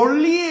រ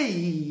លាយ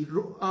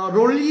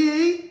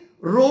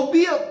រ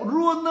បៀបរ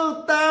ស់នៅ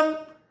តាម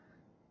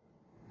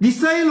និស្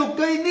ស័យលោ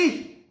កីនេះ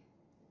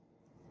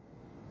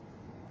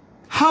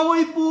ហើយ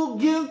ពួក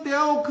យើងទាំ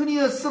ងអស់គ្នា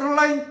ស្រ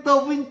ឡាញ់ទៅ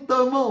វិញទៅ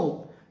មក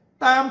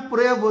តាមព្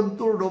រះបន្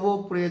ទូលរបស់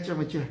ព្រះជា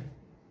ម្ចាស់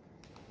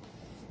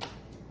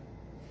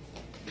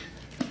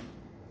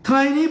ថ្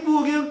ងៃនេះពួ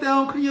កយើងទាំង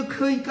អស់គ្នា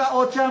ឃើញការអ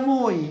ស្ចារ្យ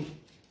មួយ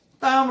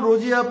តាមរ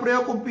យៈព្រះ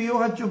គម្ពីរយូ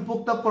ហានជំពូក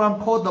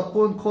15ខ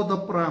14ខ15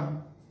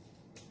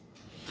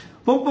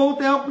បងប្អូន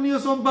ទាំងអស់គ្នា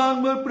សូមបាន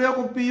មើលព្រះ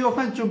គម្ពីរយូ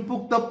ហានជំពូក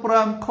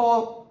15ខ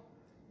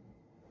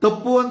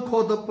14ខ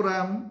15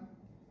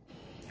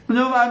ខ្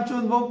ញុំអានជូ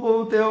នបងប្អូ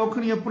នទាំងអស់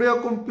គ្នាព្រះ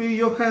គម្ពីរ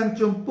យូហាន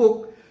ជំពូក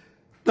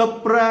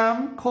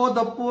15ខ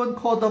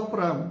14ខ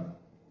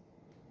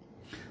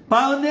15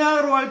បើអ្នក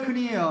រាល់គ្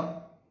នា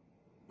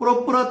ប្រ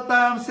ព្រឹត្ត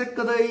តាមសេច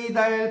ក្តី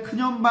ដែលខ្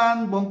ញុំបាន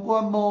បង្គា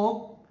ប់មក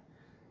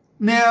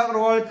អ្នក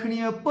រាល់គ្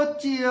នាពិត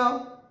ជា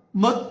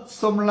មិត្ត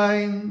សំឡេ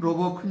ងរ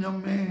បស់ខ្ញុំ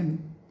មែន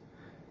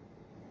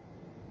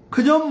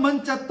ខ្ញុំមិន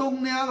ចាត់ទុក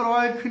អ្នក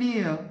រាល់គ្នា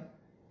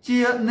ជា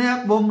អ្នក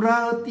បម្រើ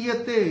ទៀត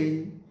ទេ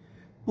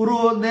ព្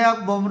រោះអ្នក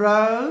បម្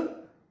រើ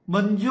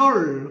មិនយ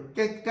ល់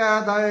កិច្ចការ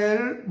ដែល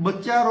ម្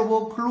ចាស់រប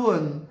ស់ខ្លួ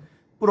ន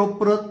ប្រ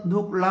ព្រឹត្ត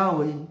នោះឡើ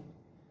យ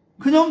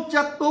ខ្ញុំ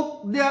ចាត់ទុក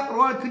អ្នក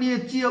រាល់គ្នា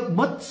ជា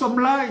មិត្តសំ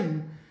ឡេង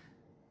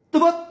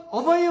ត្បិត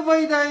អ្វី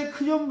ដែល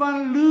ខ្ញុំបាន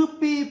ឮ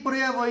ពីព្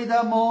រះអ្វីដែ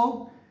លមក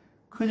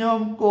ខ្ញុំ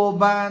ក៏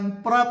បាន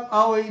ប្រាប់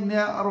ឲ្យអ្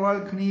នករា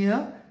ល់គ្នា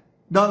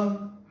ដឹង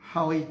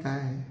ហើយ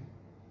ដែរ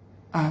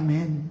អា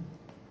មែន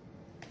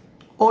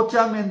អូ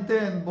ចាមែន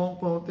ទេបង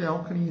ប្អូនទាំងអ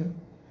ស់គ្នា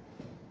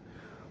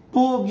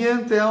ពួកយើង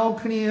ទាំងអស់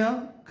គ្នា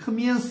គ្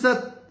មានសិ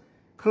ទ្ធិ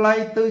ខ្លាយ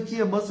ទៅជា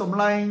មិត្តសម្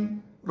លាញ់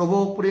រប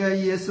ស់ព្រះ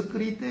យេស៊ូវគ្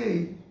រីស្ទទេ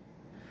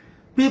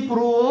ពីព្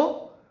រោះ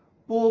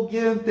ពួក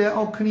យើងទាំង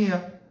អស់គ្នា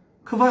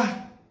ខ្វះ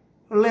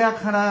លក្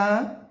ខណៈ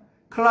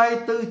ខ្លាយ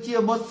ទៅជា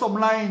មិត្តស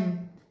ម្លាញ់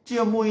ជា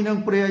មួយនឹង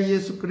ព្រះយេ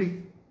ស៊ូវគ្រីស្ទ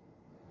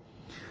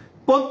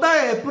ប៉ុន្តែ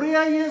ព្រះ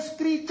យេស៊ូវ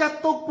គ្រីស្ទចាត់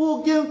ទុកពួក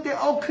យើងទាំង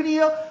អស់គ្នា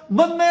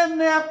មិនមែន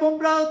អ្នកប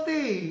ម្រើ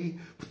ទេ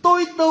ផ្ទុយ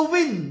ទៅ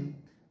វិញ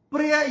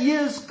ព្រះយេ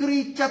ស៊ូវគ្រី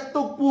ស្ទចាត់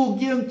ទុកពួក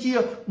យើងជា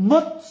មិ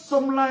ត្តស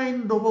ម្លាញ់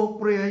របស់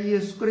ព្រះយេ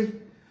ស៊ូវគ្រីស្ទ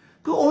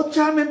គឺអូ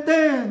ចាមែន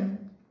ទេ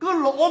គឺ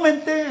ល្អមែន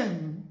ទេ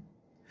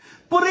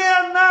ព្រះ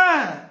ណា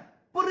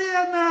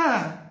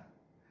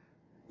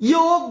យ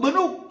កម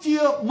នុស្សជា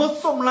មិត្ត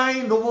សម្លាញ់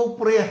របស់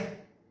ព្រះ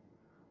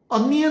អ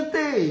ត់មាន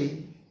ទេ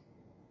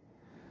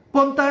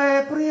ប៉ុន្តែ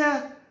ព្រះ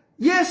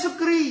យេស៊ូវ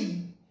គ្រីស្ទ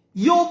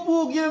យកពួ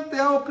កយើង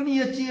ទាំងអស់គ្នា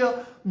ជា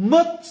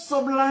មិត្តស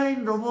ម្លាញ់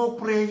របស់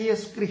ព្រះយេ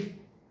ស៊ូវគ្រីស្ទ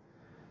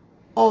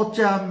អូ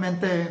ចាមែន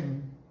ទេ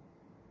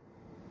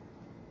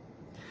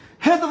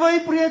ហេតុអ្វី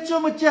ព្រះជា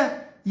ម្ចាស់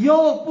យ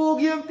កពួក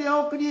យើងទាំង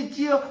អស់គ្នា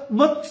ជា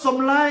មិត្តស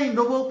ម្លាញ់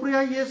របស់ព្រះ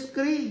យេស៊ូវ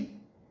គ្រីស្ទ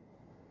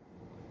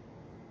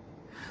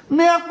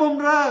អ្នកប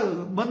ម្រើ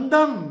មិន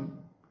ដឹង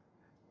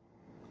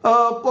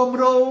គម្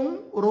រោង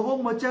រប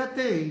ស់ម្ចាស់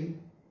ទេ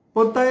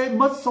ប៉ុន្តែ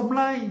មិត្តសម្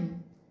លាញ់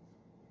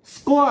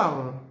ស្គាល់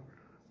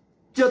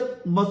ចិត្ត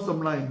មិត្តស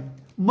ម្លាញ់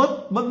មិត្ត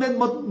មិនមែន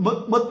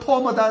មិត្តធ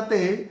ម្មតា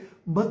ទេ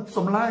មិត្តស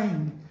ម្លាញ់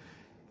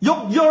យ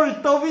កយល់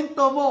ទៅវិញ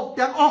ទៅមក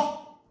ទាំងអស់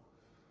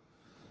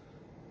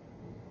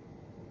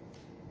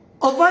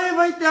អ្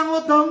វីទាំងអ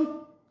ស់ដឹង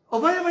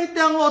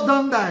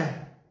ដែរ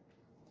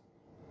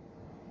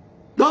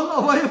ដឹង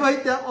អ្វី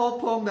ទាំងអស់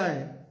ផងដែរ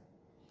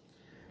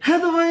ហេ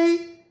តុអ្វី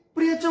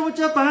ព្រះចៅម្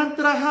ចាស់បាន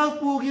ត្រាស់ហៅ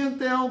ពួកយើង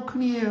ទាំងអស់គ្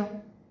នា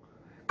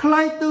ខ្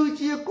លាយទៅ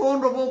ជាកូន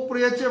របស់ព្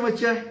រះចៅម្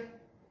ចាស់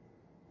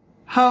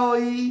ហើ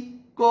យ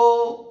ក៏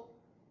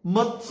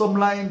មិត្តសម្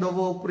លាញ់រប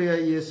ស់ព្រះ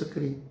យេស៊ូវ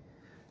គ្រីស្ទ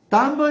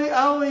ដើម្បី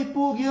ឲ្យ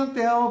ពួកយើង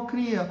ទាំងអស់គ្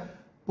នា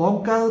ប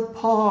ង្កើត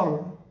ផល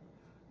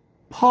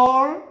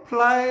ផ្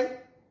លែ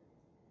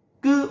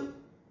គឺ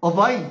អ្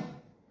វី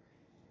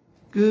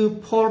គឺ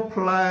ផល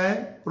ផ្លែ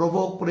រប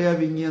ស់ព្រះ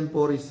វិញ្ញាណប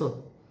រិសុទ្ធ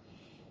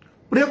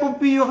ព្រះគម្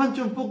ពីរយ៉ូហាន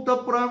ជំពូក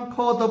15ខ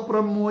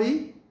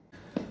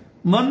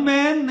16មិន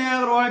មែនអ្នក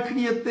រាល់គ្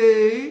នាទេ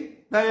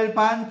ដែល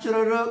បានជ្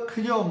រើសរើស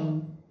ខ្ញុំ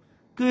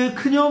គឺ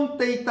ខ្ញុំ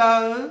ទេតើ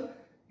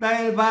ដែ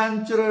លបាន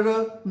ជ្រើសរើ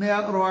សអ្ន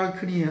ករាល់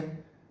គ្នា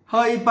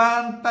ហើយបា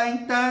នតែង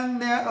តាំង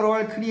អ្នករា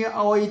ល់គ្នា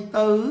ឲ្យ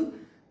ទៅ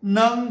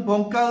នឹងប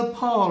ង្កើត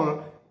ផល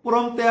ព្រ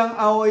មទាំង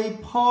ឲ្យ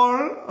ផល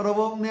រ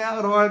បស់អ្នក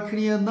រាល់គ្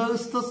នានៅ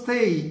ស្ថិតស្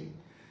ថេរ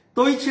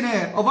ដូច្នេះ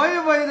អ្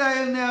វីដែល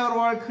អ្នក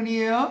រាល់គ្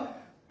នា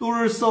ទូល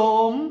សូ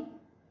ម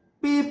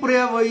ពីព្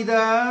រះវេ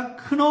ដា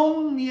ក្នុង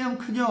នាម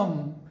ខ្ញុំ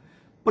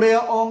ព្រះ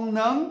អង្គ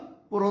នឹង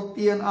ប្រ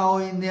ទានឲ្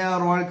យអ្នក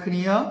រាល់គ្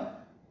នា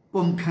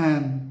ពុំខា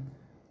ន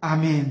អា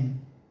មែន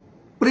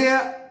ព្រះ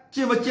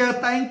ជាម្ចាស់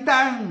តែង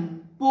តាំង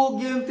ពួក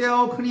យើងទាំង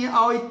អស់គ្នា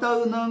ឲ្យទៅ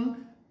នឹង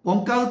ប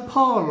ង្កើតផ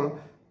ល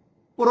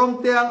ព្រម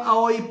ទាំង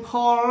ឲ្យផ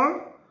ល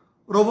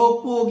របស់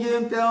ពួកយើ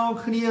ងទាំងអស់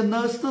គ្នា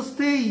នៅស្ថិតស្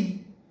ថេរ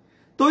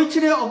ដូ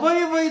ច្នេះអ្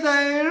វី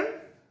ដែល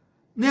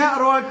អ្នក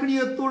រាល់គ្នា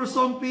ទូល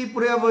សូមពី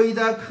ព្រះវេ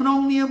ដាក្នុង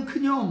នាម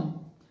ខ្ញុំ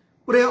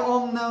ព្រះអ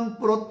ង្គនឹង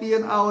ប្រទាន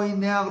ឲ្យ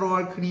អ្នករា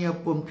ល់គ្នា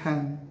ពុំខា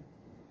ន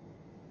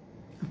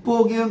ពួ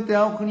កយើងទាំ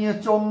ងអស់គ្នា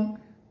ចង់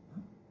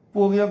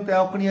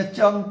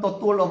ទ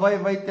ទួលអ្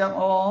វីទាំង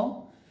អស់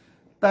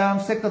តាម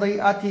សេចក្តី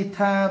អធិដ្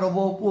ឋានរប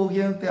ស់ពួក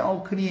យើងទាំងអ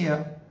ស់គ្នា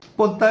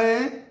ប៉ុន្តែ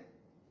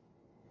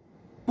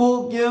ពួក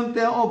យើង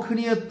ទាំងអស់គ្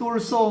នាទូល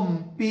សូម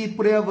ពី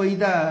ព្រះវេ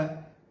ដា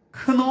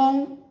ក្នុង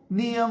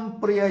នាម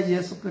ព្រះយេ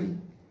ស៊ូវគ្រីស្ទ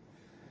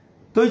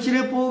ដូច្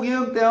នេះពួកយើ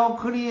ងទាំងអស់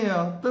គ្នា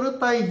ត្រូវ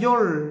តែយ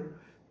ល់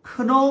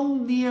ក្នុង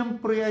នាម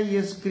ព្រះ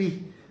យេស៊ូវគ្រីស្ទ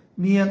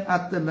មានអ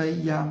ត្ថន័យ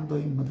យ៉ាងដូ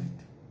ចម្តេច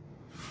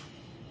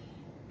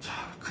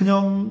ខ្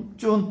ញុំ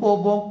ជូនពរ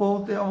បងប្អូន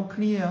ទាំងអស់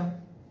គ្នា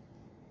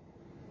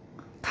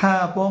ថា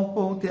បងប្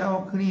អូនទាំងអ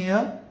ស់គ្នា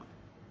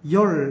យ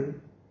ល់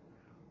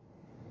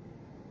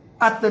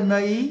អត្ថ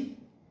ន័យ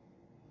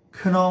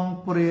ក្នុង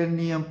ព្រះ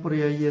នាមព្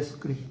រះយេស៊ូវ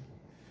គ្រីស្ទ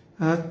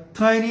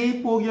ថ្ងៃនេះ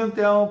ពួកយើង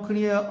ទាំងអស់គ្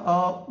នា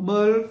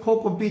មើលខ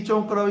គម្ពីរចុ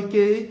ងក្រោយ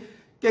គេ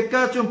កិច្ច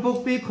ការជំពូក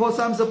2ខ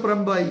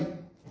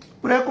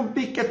38ព្រះគម្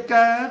ពីរកិច្ច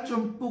ការ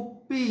ជំពូក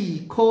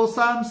2ខ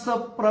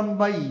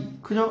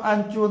38ខ្ញុំអាន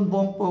ជូនប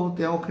ងប្អូន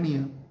ទាំងអស់គ្នា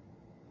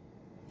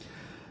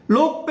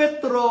លោកពេ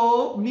ត្រុស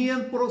មាន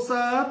ប្រ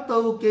សាទៅ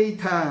គេ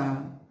ថា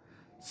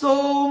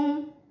សូម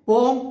ប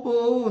ងប្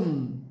អូន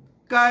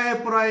កែ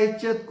ប្រែ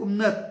ចិត្តគំ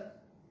និត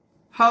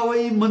ហើយ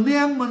ម្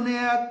នា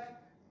ក់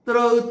ត្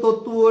រូវទ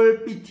ទួល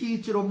ពិធី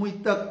ជ្រមុជ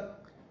ទឹក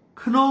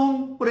ក្នុង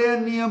ព្រះ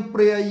នាម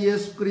ព្រះយេ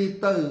ស៊ូវគ្រីស្ទ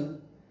ទៅ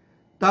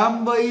ដើ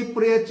ម្បី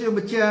ព្រះជា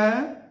ម្ចាស់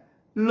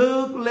លើ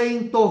កលែង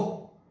ទោស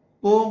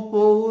បងប្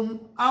អូន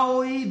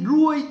ឲ្យ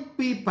រួច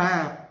ពីបា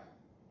ប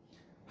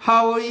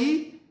ហើយ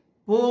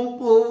បង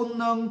ប្អូន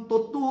នឹងទ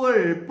ទួល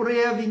ព្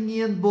រះវិញ្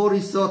ញាណប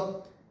រិសុទ្ធ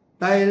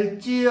ដែល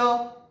ជា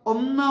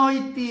អំណោយ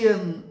ទាន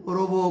រ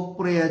បស់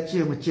ព្រះ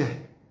ជាម្ចាស់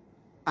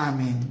អា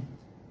មែន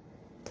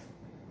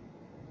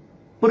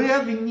ព្រះ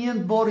វិញ្ញាណ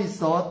បរិ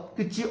សុទ្ធ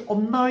គឺជា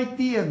អំណោយ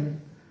ទាន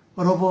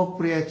របស់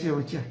ព្រះជា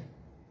ម្ចាស់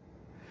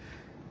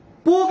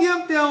ពួកយើ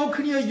ងទាំង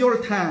គ្នាយ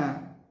ល់ថា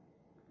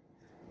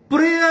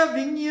ព្រះ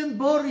វិញ្ញាណ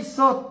បរិ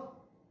សុទ្ធ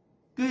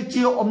គឺ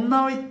ជាអំ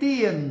ណោយ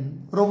ទាន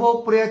របស់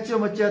ព្រះជា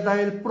ម្ចាស់ដែ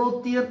លប្រ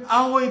ទាន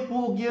ឲ្យ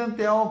ពួកយើង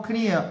ទាំងគ្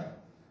នា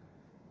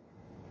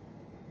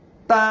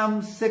តាម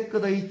សេច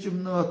ក្តីជំ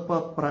នឿពិ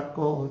តប្រាក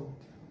ដ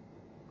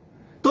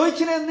ដូ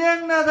ច្នេះអ្នក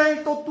ណាដែល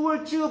ទទួល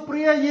ជឿព្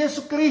រះយេ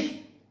ស៊ូវគ្រីស្ទ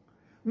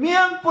មា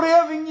នព្រះ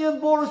វិញ្ញាណ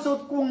បរិសុទ្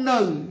ធគង់នៅ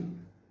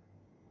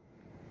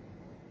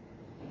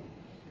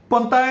ប៉ុ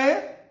ន្តែ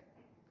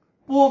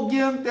ពួក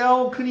យើងទាំង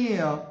គ្នា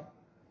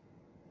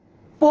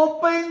ពោ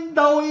ពេញ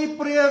ដោយ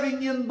ព្រះវិ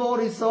ញ្ញាណប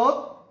រិសុទ្ធ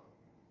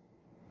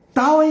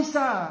ដោយ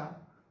សារ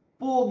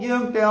ពួកយើ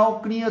ងទាំង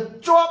គ្នា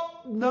ជាប់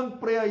នឹង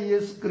ព្រះយេ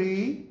ស៊ូវគ្រី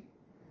ស្ទ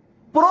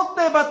ប្រ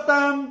តិបត្តិ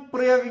តាម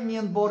ព្រះវិញ្ញា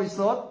ណបរិ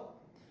សុទ្ធ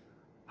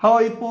ហើ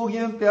យពួក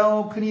យើងទាំង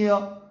គ្នា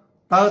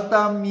ទៅ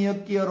តាមមា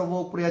គ៌ារប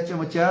ស់ព្រះជា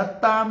ម្ចាស់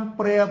តាម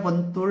ព្រះប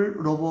ន្ទូល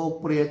របស់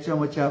ព្រះជា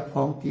ម្ចាស់ផ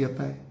ងទៀត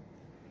ដែរ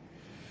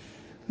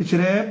ដូច្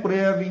នេះព្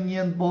រះវិញ្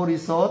ញាណបរិ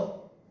សុទ្ធ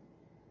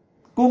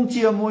គង់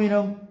ជាមួយ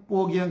នឹងពួ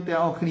កយើងទាំ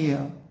ងអស់គ្នា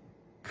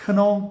ក្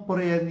នុងព្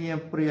រះនាម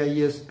ព្រះ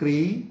យេស៊ូវគ្រី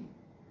ស្ទ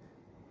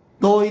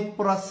ដោយ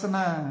ប្រស្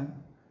នា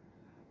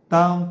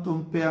តាមទំ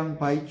ពាំង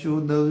បាយជូន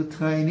នៅ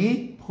ថ្ងៃនេះ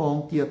ផង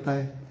ទៀតដែ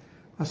រ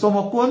សូម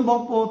អរគុណប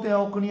ងប្អូនទាំង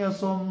អស់គ្នា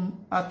សូម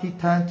អធិ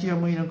ដ្ឋានជា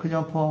មួយនឹងខ្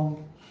ញុំផង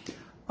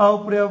អោ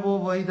ព្រះវរ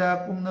បិតា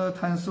គង់នៅ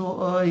ឋានសួគ៌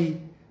អើយ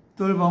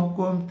ទូលបង្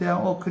គំទាំង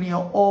អស់គ្នា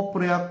អូ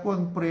ព្រះគុណ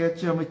ព្រះ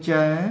ជាម្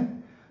ចាស់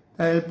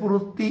ដែលប្រ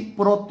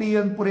ទា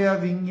នព្រះ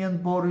វិញ្ញាណ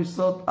បរិ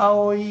សុទ្ធ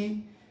ឲ្យ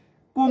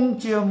គង់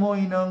ជាមួយ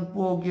នឹង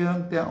ពួកយើង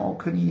ទាំងអស់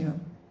គ្នា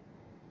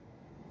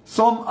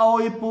សូមឲ្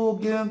យពួក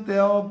យើង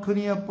ទាំងអស់គ្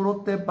នាប្រ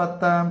តិបត្តិ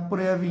តាមព្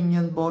រះវិញ្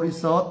ញាណបរិ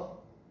សុទ្ធ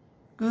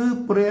គឺ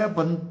ព្រះ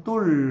បន្ទូ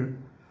ល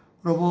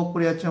របស់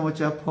ព្រះជាម្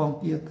ចាស់ផង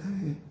ទៀតដែ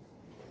រ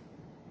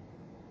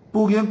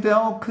ពួកយើងទាំង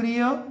អស់គ្នា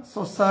ស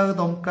រសើរ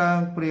ដំណើរ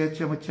ព្រះ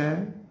ជាម្ចា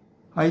ស់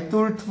ហើយ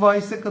ទូលថ្វាយ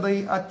សេចក្តី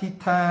អធិ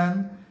ដ្ឋាន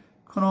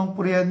ក្នុង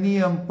ព្រះនា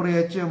មព្រះ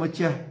ជាម្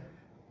ចាស់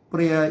ព្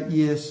រះ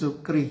យេស៊ូវ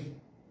គ្រីស្ទ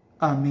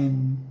អាមែន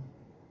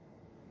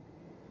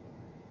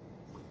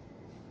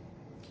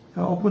អ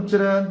រគុណច្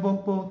រើនបង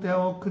ប្អូនទាំង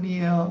អស់គ្នា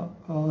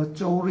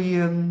ចូលរៀ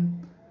ន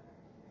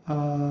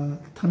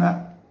ថ្នា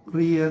ក់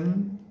រៀន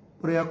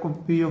ព្រះគ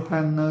ម្ពីរយូហា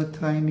ននៅ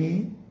ថ្ងៃនេះ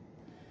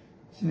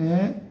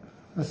នេះ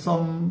សូ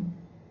ម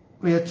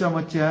ព្រះជា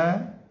ម្ចាស់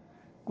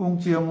គង់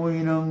ជាមួយ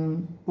នឹង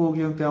ពួក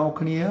យើងទាំងអស់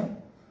គ្នា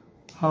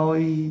ហើ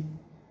យ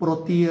ប្រ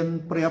ទាន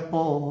ព្រះព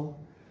រ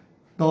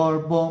ដល់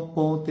បងប្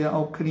អូនទាំងអ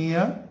ស់គ្នា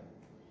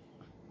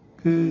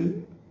គឺ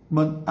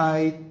មិនអា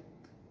ច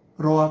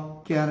រាប់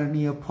កណ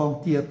នាផង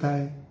ទៀតដែ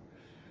រ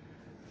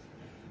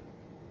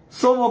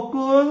សូមអរ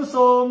គុណ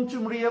សូមជ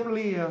ម្រាប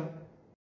លា